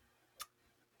effective.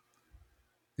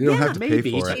 You don't have to pay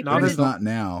for it. But it's not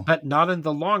now. But not in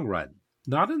the long run.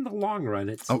 Not in the long run.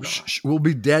 It's we'll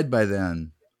be dead by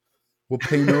then. We'll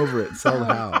paint over it and sell the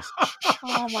house.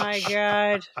 Oh my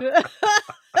God.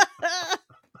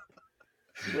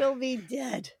 We'll be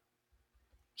dead.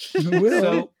 Will.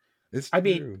 So, it's true. I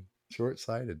mean,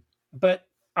 short-sighted. But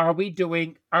are we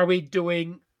doing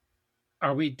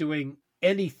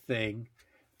anything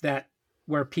that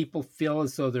where people feel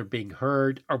as though they're being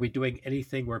heard? Are we doing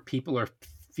anything where people are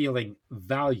feeling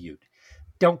valued?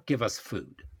 Don't give us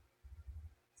food.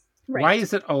 Right. Why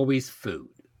is it always food?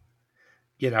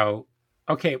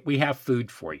 Okay, we have food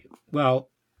for you. Well,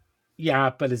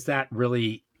 yeah, but is that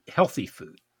really healthy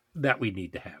food that we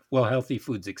need to have? Well, healthy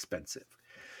food's expensive.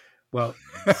 Well,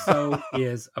 so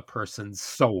is a person's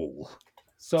soul.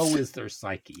 So is their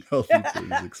psyche. Healthy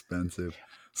food is expensive.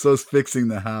 So is fixing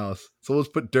the house. So let's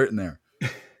put dirt in there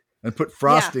and put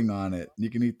frosting on it. You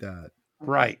can eat that.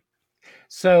 Right.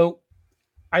 So,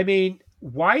 I mean,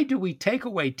 why do we take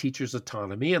away teachers'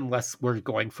 autonomy unless we're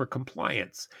going for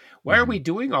compliance? Why are we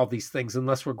doing all these things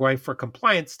unless we're going for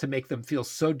compliance to make them feel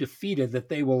so defeated that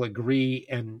they will agree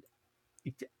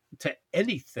to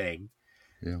anything?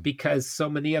 Yeah. Because so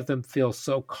many of them feel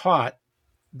so caught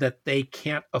that they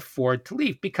can't afford to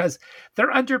leave because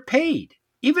they're underpaid.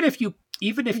 Even if you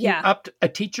upped a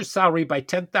teacher's salary by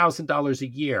 $10,000 a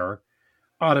year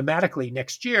automatically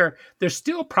next year, they're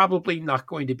still probably not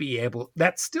going to be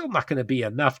that's still not going to be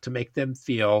enough to make them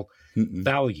feel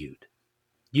valued.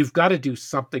 You've got to do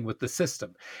something with the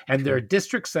system. And there are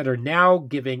districts that are now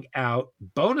giving out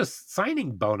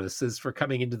signing bonuses for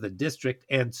coming into the district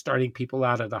and starting people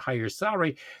out at a higher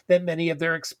salary than many of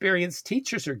their experienced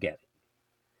teachers are getting.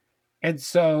 And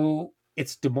so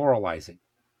it's demoralizing.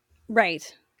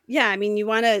 Right. Yeah. I mean,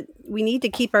 we need to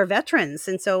keep our veterans.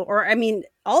 And so,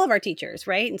 all of our teachers,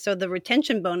 right? And so the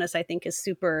retention bonus, I think, is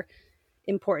super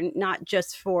important, not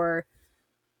just for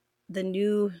the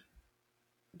new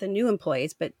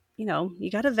employees, but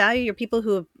you got to value your people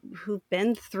who've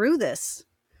been through this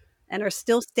and are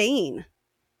still staying.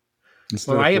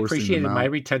 Well, I appreciated my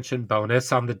retention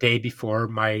bonus on the day before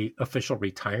my official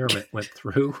retirement went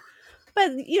through.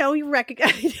 But you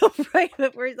recognize, right?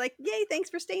 But we're like, yay, thanks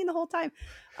for staying the whole time.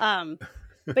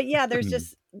 But yeah, there's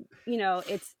just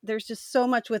there's just so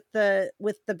much with the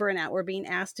burnout. We're being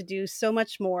asked to do so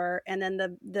much more, and then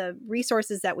the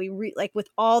resources that we like with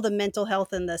all the mental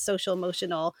health and the social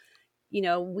emotional.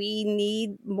 We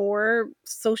need more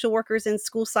social workers and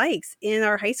school psychs in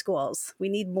our high schools. We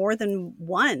need more than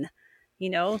one.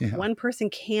 One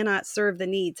person cannot serve the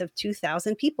needs of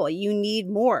 2,000 people. You need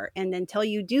more. And until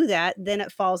you do that, then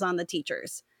it falls on the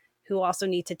teachers who also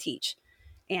need to teach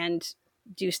and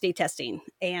do state testing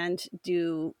and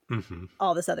do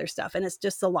all this other stuff. And it's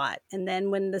just a lot. And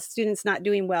then when the student's not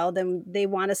doing well, then they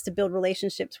want us to build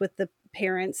relationships with the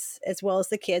parents as well as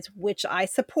the kids, which I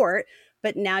support.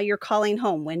 But now you're calling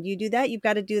home. When you do that, you've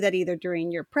got to do that either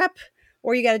during your prep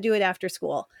or you got to do it after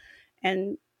school.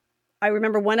 And I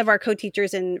remember one of our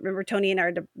co-teachers, and remember Tony in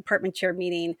our department chair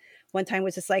meeting one time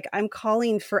was just like, I'm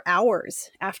calling for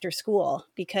hours after school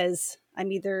because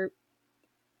there's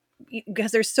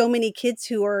so many kids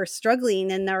who are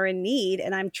struggling and are in need,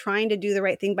 and I'm trying to do the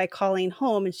right thing by calling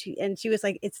home. And she was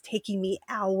like, it's taking me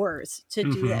hours to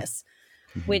do this.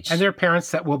 And there are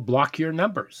parents that will block your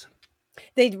numbers.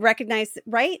 They recognize,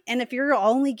 right? And if you're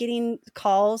only getting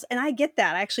calls, and I get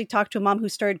that. I actually talked to a mom who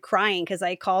started crying because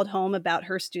I called home about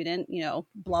her student,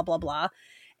 blah, blah, blah.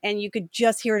 And you could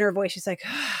just hear in her voice. She's like,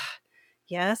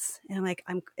 yes. And I'm like,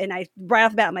 right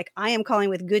off the bat, I'm like, I am calling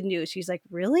with good news. She's like,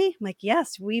 really? I'm like,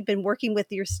 yes, we've been working with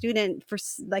your student for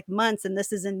like months. And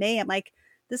this is in May. I'm like,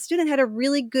 the student had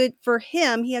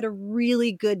he had a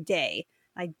really good day.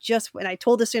 When I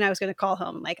told the student I was going to call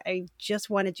home, like, I just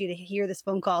wanted you to hear this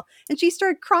phone call. And she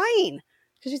started crying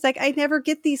because she's like, I never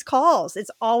get these calls.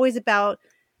 It's always about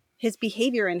his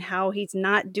behavior and how he's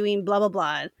not doing blah, blah,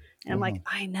 blah. And I'm like,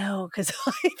 I know, because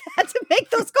I've had to make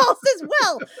those calls as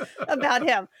well about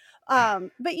him.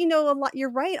 But a lot, you're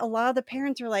right. A lot of the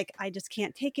parents are like, I just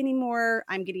can't take anymore.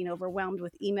 I'm getting overwhelmed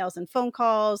with emails and phone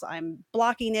calls. I'm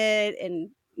blocking it.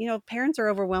 And, parents are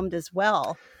overwhelmed as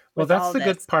well. Well, that's the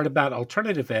good part about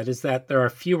alternative ed is that there are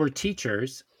fewer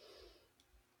teachers,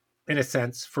 in a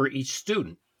sense, for each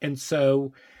student. And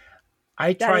so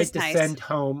I tried to send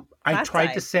home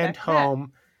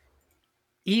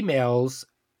emails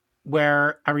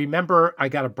where I remember I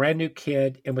got a brand new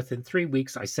kid, and within 3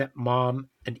 weeks, I sent mom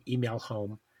an email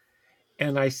home.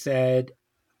 And I said,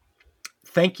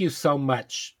 thank you so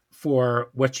much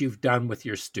for what you've done with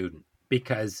your student,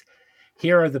 because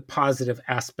here are the positive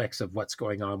aspects of what's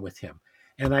going on with him.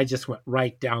 And I just went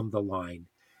right down the line.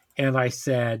 And I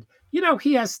said,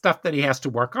 he has stuff that he has to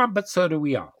work on, but so do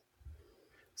we all.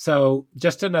 So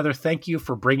just another thank you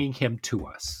for bringing him to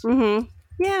us. Mm-hmm.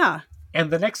 Yeah.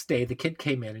 And the next day, the kid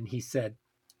came in and he said,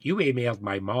 you emailed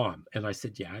my mom. And I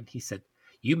said, yeah. And he said,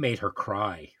 you made her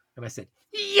cry. And I said,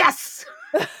 yes.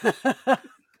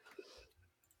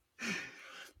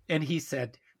 And he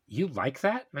said, you like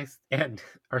that? And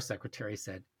our secretary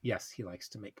said, yes, he likes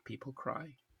to make people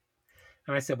cry.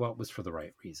 And I said, well, it was for the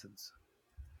right reasons.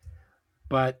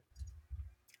 But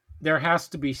there has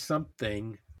to be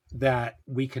something that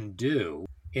we can do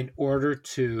in order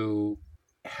to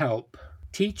help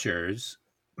teachers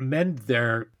mend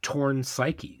their torn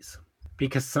psyches.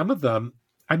 Because some of them,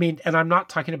 and I'm not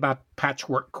talking about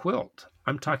patchwork quilt.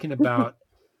 I'm talking about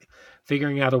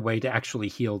figuring out a way to actually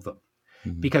heal them.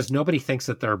 Because nobody thinks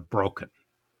that they're broken.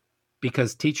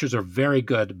 Because teachers are very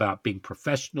good about being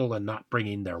professional and not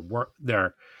bringing their work,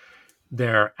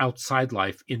 their outside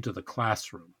life into the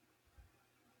classroom.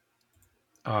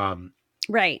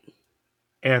 Right.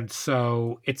 And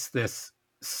so it's this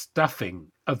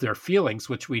stuffing of their feelings,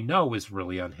 which we know is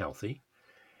really unhealthy.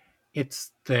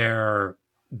 It's their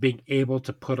being able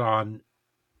to put on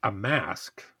a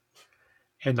mask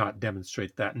and not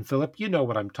demonstrate that. And Philip, you know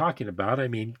what I'm talking about.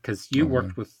 Because you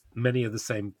worked with many of the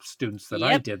same students that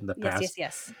I did in the past.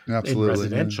 Yes. Absolutely, in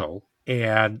residential.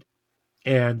 Yeah.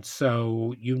 And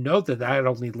so that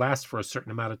only lasts for a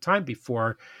certain amount of time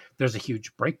before there's a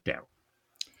huge breakdown.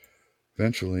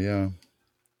 Eventually, yeah.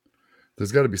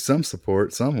 There's got to be some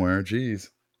support somewhere. Geez.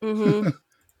 Mm-hmm.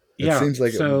 It seems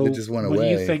like it just went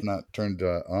away, if not turned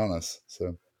on us.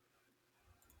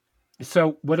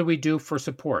 So what do we do for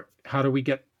support? How do we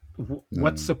get,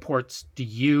 what supports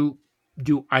do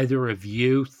either of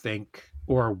you think,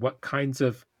 or what kinds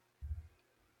of,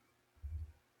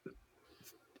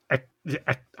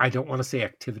 I don't want to say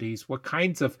activities, what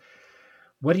kinds of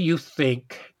what do you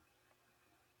think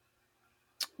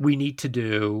we need to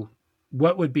do?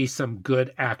 What would be some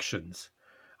good actions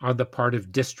on the part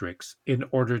of districts in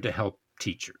order to help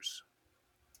teachers?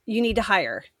 You need to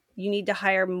hire. You need to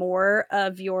hire more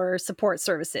of your support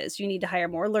services. You need to hire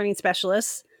more learning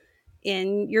specialists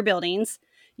in your buildings.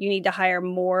 You need to hire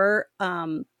more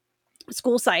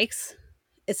school psychs,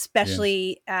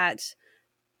 especially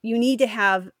you need to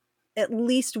have at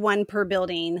least one per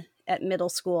building at middle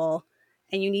school,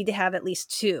 and you need to have at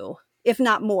least two, if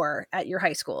not more, at your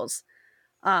high schools.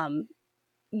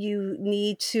 You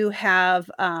need to have,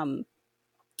 I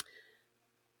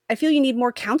feel you need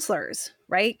more counselors,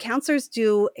 right? Counselors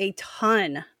do a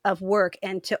ton of work,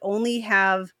 and to only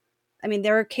have,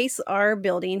 our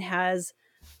building has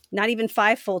not even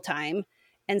 5 full-time.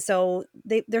 And so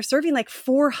they're serving like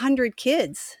 400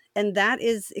 kids. And that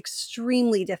is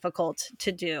extremely difficult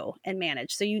to do and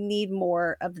manage. So you need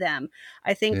more of them.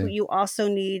 I think you also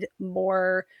need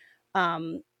more,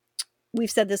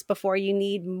 we've said this before, you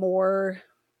need more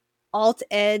alt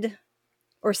ed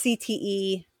or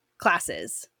CTE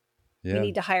classes. You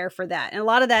need to hire for that. And a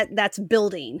lot of that's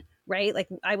building, right? Like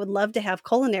I would love to have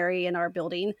culinary in our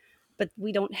building, but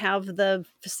we don't have the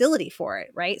facility for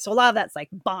it, right? So a lot of that's like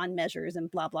bond measures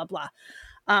and blah, blah, blah.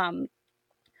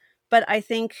 But I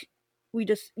think we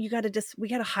got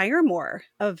to hire more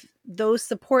of those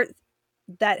support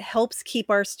that helps keep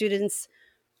our students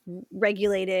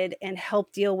regulated and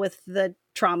help deal with the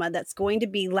trauma that's going to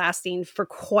be lasting for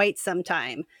quite some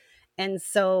time. And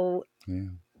so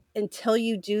until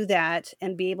you do that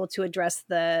and be able to address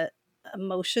the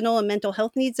emotional and mental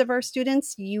health needs of our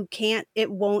students,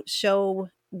 it won't show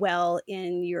well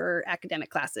in your academic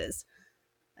classes.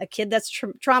 A kid that's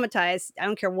traumatized, I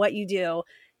don't care what you do,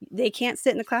 they can't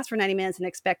sit in the class for 90 minutes and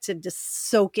expect to just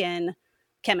soak in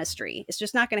chemistry. It's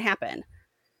just not going to happen.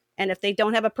 And if they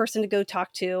don't have a person to go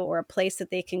talk to or a place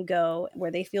that they can go where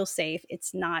they feel safe,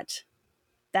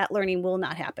 that learning will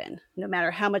not happen, no matter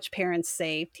how much parents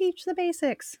say, teach the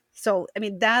basics. So,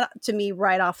 that to me,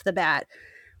 right off the bat,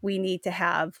 we need to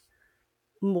have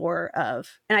more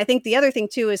of. And I think the other thing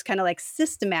too is kind of like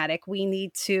systematic. We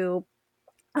need to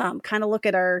kind of look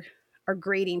at our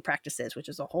grading practices, which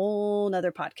is a whole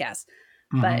nother podcast.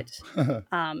 Mm-hmm. But,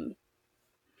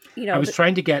 I was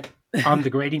trying to get on the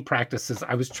grading practices.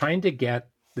 I was trying to get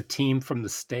the team from the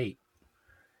state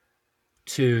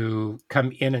to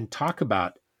come in and talk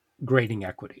about grading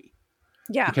equity.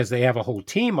 Yeah. Because they have a whole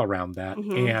team around that.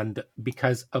 Mm-hmm. And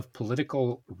because of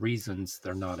political reasons,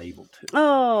 they're not able to.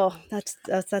 Oh, that's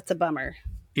a bummer.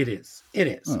 It is.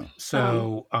 Oh.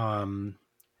 So,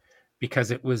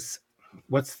 because it was,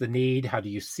 what's the need? How do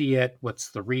you see it? What's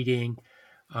the reading?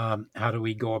 How do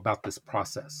we go about this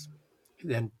process?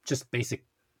 And just basic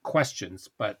questions,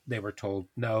 but they were told,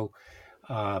 no,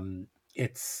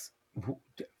 it's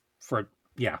for,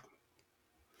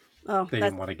 Oh, they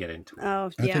didn't want to get into it.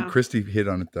 Oh, I think Christy hit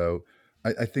on it though.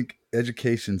 I think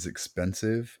education's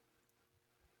expensive.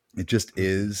 It just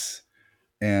is.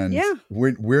 And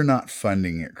we're not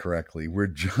funding it correctly. We're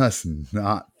just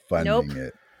not funding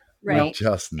it. Right.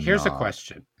 Here's a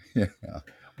question.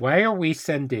 Why are we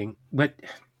sending,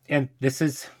 and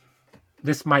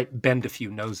this might bend a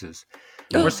few noses.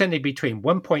 We're sending between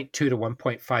 1.2 to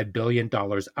 1.5 billion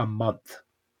dollars a month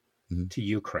to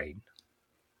Ukraine.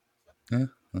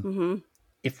 Mm-hmm.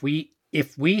 If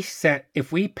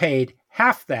we paid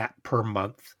half that per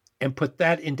month and put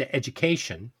that into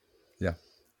education,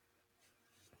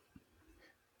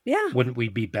 wouldn't we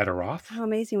be better off? How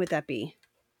amazing would that be?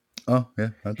 Oh yeah,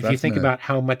 if you think about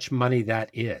how much money that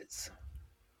is,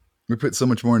 we put so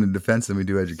much more into defense than we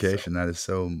do education. That is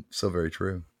so very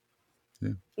true. Yeah.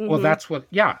 Mm-hmm. Well, that's what.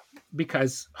 Yeah,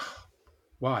 because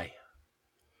why?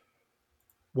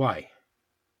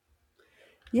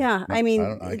 Yeah, I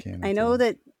know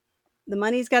that the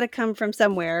money's got to come from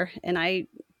somewhere, and I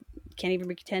can't even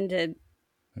pretend to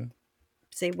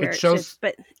say where it should.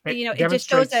 But it just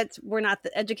shows that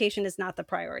education is not the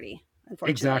priority.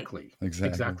 Unfortunately,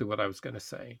 exactly what I was going to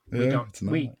say. Yeah,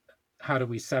 how do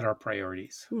we set our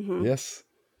priorities? Mm-hmm. Yes.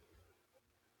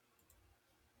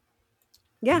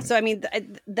 Yeah. So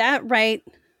that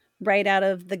right out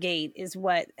of the gate is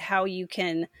how you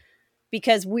can.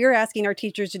 Because we're asking our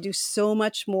teachers to do so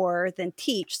much more than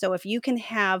teach. So if you can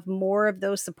have more of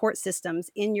those support systems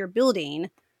in your building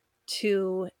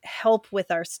to help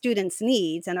with our students'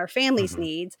 needs and our families'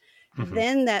 needs,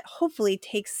 then that hopefully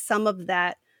takes some of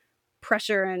that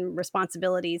pressure and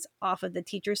responsibilities off of the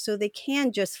teachers so they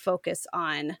can just focus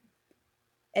on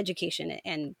education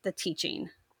and the teaching.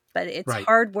 But it's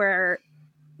hard where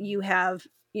you have,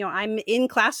 I'm in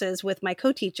classes with my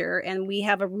co-teacher and we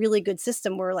have a really good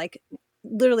system where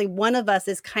literally one of us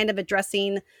is kind of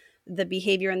addressing the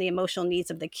behavior and the emotional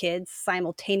needs of the kids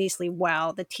simultaneously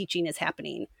while the teaching is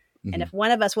happening. Mm-hmm. And if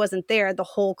one of us wasn't there, the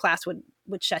whole class would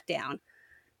shut down,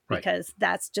 because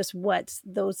that's just what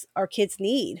our kids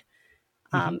need.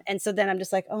 Mm-hmm. And so then I'm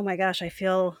just like, oh my gosh, I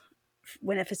feel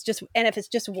if it's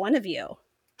just one of you,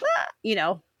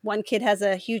 one kid has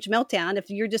a huge meltdown. If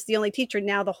you're just the only teacher,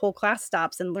 now the whole class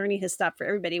stops and learning has stopped for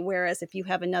everybody. Whereas if you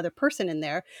have another person in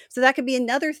there, so that could be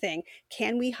another thing.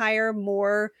 Can we hire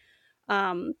more,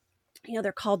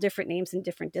 they're called different names in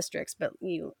different districts, but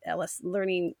LS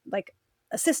learning, like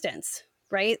assistants,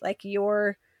 right? Like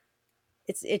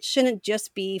it shouldn't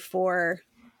just be for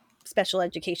special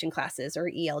education classes or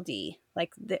ELD.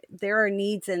 Like there are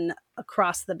needs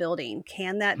across the building.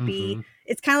 Can that be?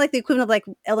 It's kind of like the equivalent of like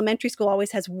elementary school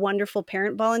always has wonderful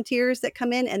parent volunteers that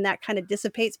come in, and that kind of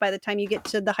dissipates by the time you get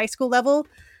to the high school level.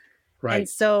 Right. And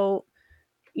so,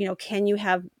 can you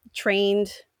have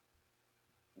trained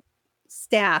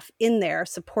staff in there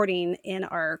supporting in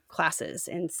our classes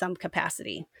in some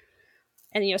capacity?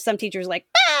 And, some teachers like,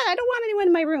 I don't want anyone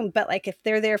in my room. But like, if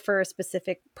they're there for a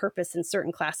specific purpose in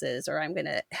certain classes, or I'm going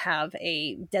to have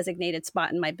a designated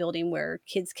spot in my building where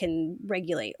kids can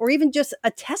regulate, or even just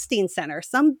a testing center.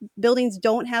 Some buildings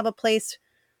don't have a place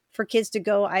for kids to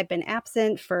go. I've been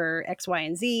absent for X, Y,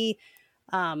 and Z.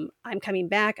 I'm coming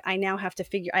back. I now have to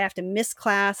I have to miss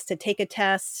class to take a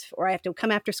test, or I have to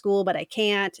come after school, but I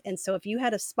can't. And so if you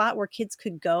had a spot where kids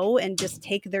could go and just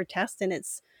take their test, and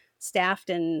it's staffed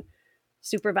and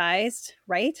supervised,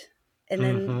 right? And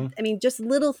then, just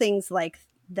little things like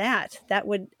that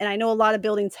would, and I know a lot of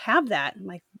buildings have that. I'm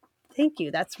like, thank you.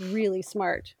 That's really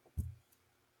smart.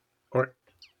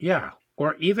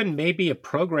 Or even maybe a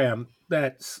program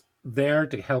that's there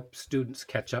to help students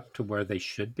catch up to where they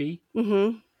should be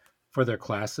for their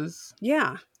classes.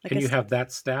 Yeah. Can you have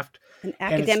that staffed? An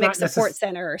academic support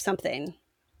center or something.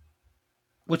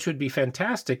 Which would be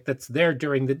fantastic. That's there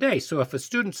during the day. So if a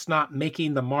student's not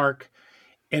making the mark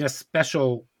in a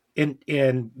special,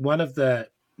 in one of the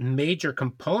major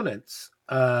components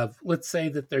of, let's say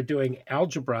that they're doing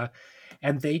algebra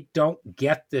and they don't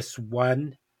get this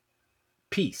one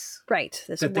piece right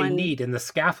they need in the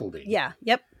scaffolding. Yeah.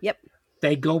 Yep.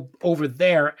 They go over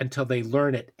there until they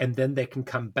learn it, and then they can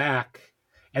come back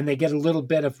and they get a little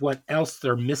bit of what else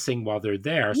they're missing while they're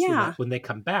there. Yeah. So that when they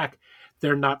come back,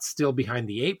 they're not still behind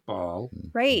the 8 ball.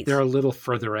 Right. They're a little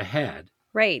further ahead.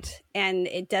 Right. And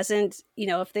it doesn't,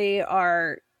 if they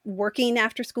are working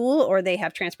after school, or they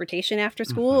have transportation after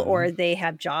school, or they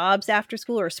have jobs after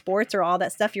school, or sports, or all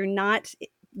that stuff, you're not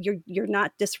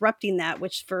disrupting that,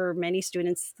 which for many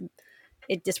students,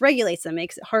 it dysregulates them,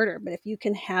 makes it harder. But if you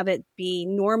can have it be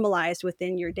normalized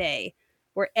within your day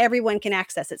where everyone can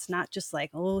access, it's not just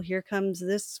like, oh, here comes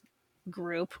this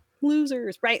group,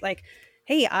 losers, right? Like,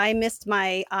 hey, I missed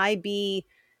my IB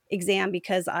exam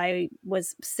because I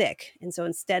was sick. And so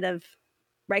instead of,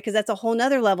 right, because that's a whole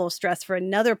nother level of stress for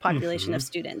another population of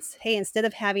students. Hey, instead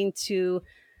of having to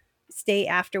stay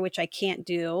after, which I can't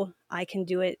do, I can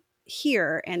do it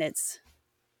here. And it's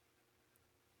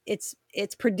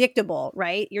predictable,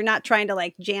 right? You're not trying to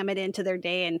like jam it into their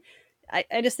day. And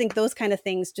I just think those kind of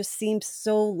things just seem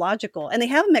so logical. And they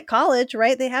have them at college,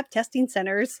 right? They have testing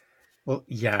centers. Well,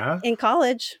 yeah. In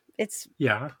college, it's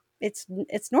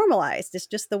normalized. It's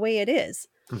just the way it is.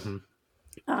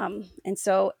 And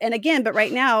again, but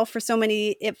right now for so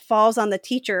many, it falls on the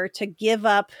teacher to give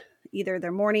up either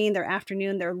their morning, their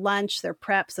afternoon, their lunch, their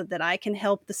prep, so that I can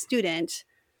help the student,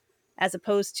 as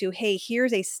opposed to, hey,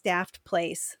 here's a staffed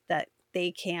place that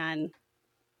they can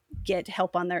get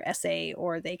help on their essay,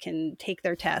 or they can take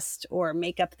their test, or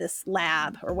make up this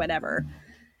lab or whatever.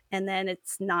 And then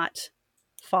it's not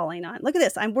falling on, look at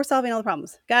this, we're solving all the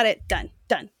problems. Got it. Done.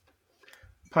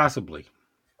 Possibly.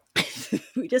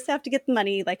 We just have to get the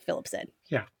money, like Philip said.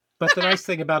 Yeah. But the nice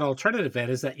thing about alternative ed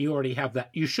is that you already have that.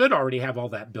 You should already have all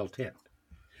that built in.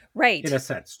 Right. In a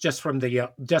sense, just from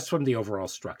the overall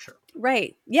structure.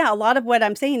 Right. Yeah. A lot of what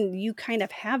I'm saying, you kind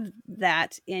of have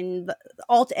that in the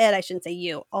alt ed. I shouldn't say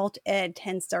you. Alt ed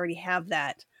tends to already have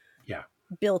that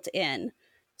built in.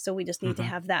 So we just need to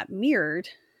have that mirrored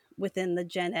within the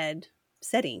gen ed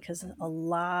setting, because a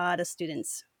lot of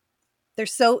students,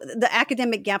 the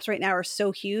academic gaps right now are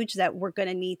so huge that we're going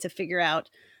to need to figure out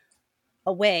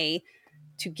a way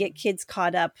to get kids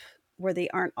caught up where they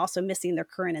aren't also missing their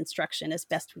current instruction as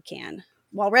best we can,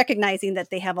 while recognizing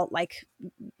that they have, like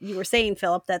you were saying,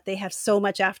 Philip, that they have so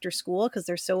much after school because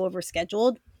they're so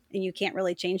overscheduled, and you can't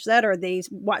really change that, or they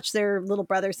watch their little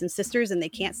brothers and sisters and they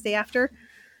can't stay after,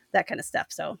 that kind of stuff.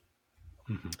 So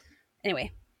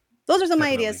anyway, those are some of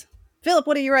my ideas. Philip,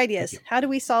 what are your ideas? How do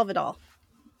we solve it all?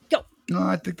 Go. No,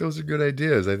 I think those are good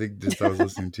ideas. I think just I was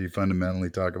listening to you fundamentally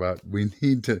talk about we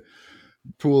need to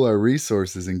pool our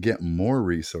resources and get more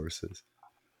resources.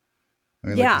 I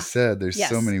mean, like you said, there's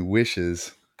so many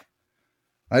wishes.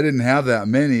 I didn't have that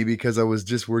many because I was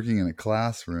just working in a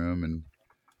classroom and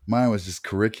mine was just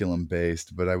curriculum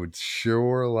based, but I would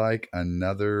sure like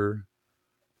another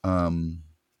a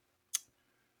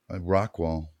rock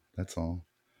wall. That's all.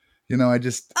 I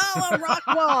just a rock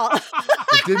wall.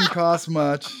 It didn't cost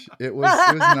much. It was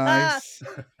nice.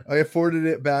 I afforded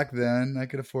it back then. I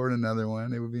could afford another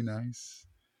one. It would be nice.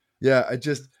 Yeah,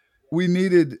 we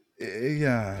needed,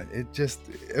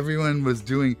 everyone was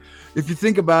doing, if you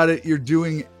think about it, you're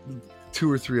doing 2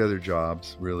 or 3 other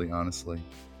jobs, really, honestly.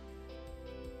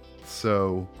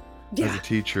 So, as a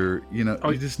teacher, you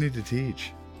just need to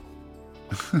teach.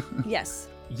 Yes.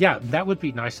 Yeah, that would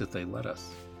be nice if they let us.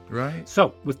 Right.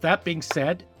 So, with that being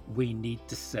said, we need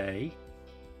to say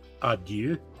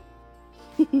adieu.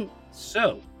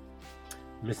 So,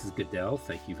 Mrs. Goodell,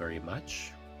 thank you very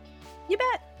much. You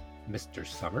bet. Mr.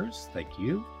 Summers, thank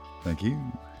you. Thank you.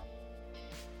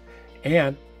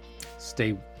 And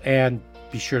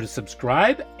be sure to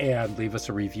subscribe and leave us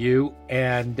a review.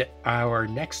 And our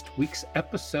next week's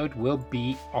episode will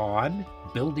be on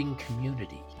building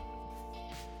community.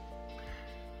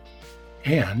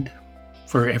 And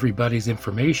for everybody's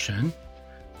information,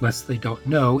 lest they don't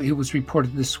know, it was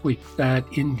reported this week that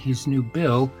in his new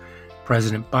bill,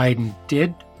 President Biden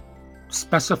did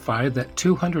specify that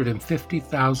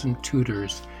 250,000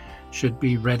 tutors should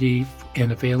be ready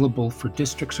and available for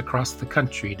districts across the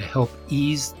country to help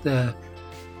ease the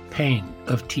pain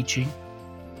of teaching.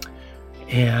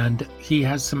 And he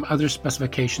has some other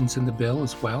specifications in the bill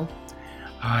as well.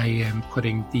 I am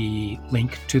putting the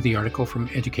link to the article from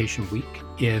Education Week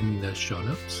in the show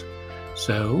notes.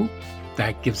 So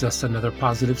that gives us another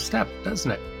positive step,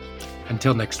 doesn't it?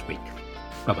 Until next week.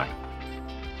 Bye-bye.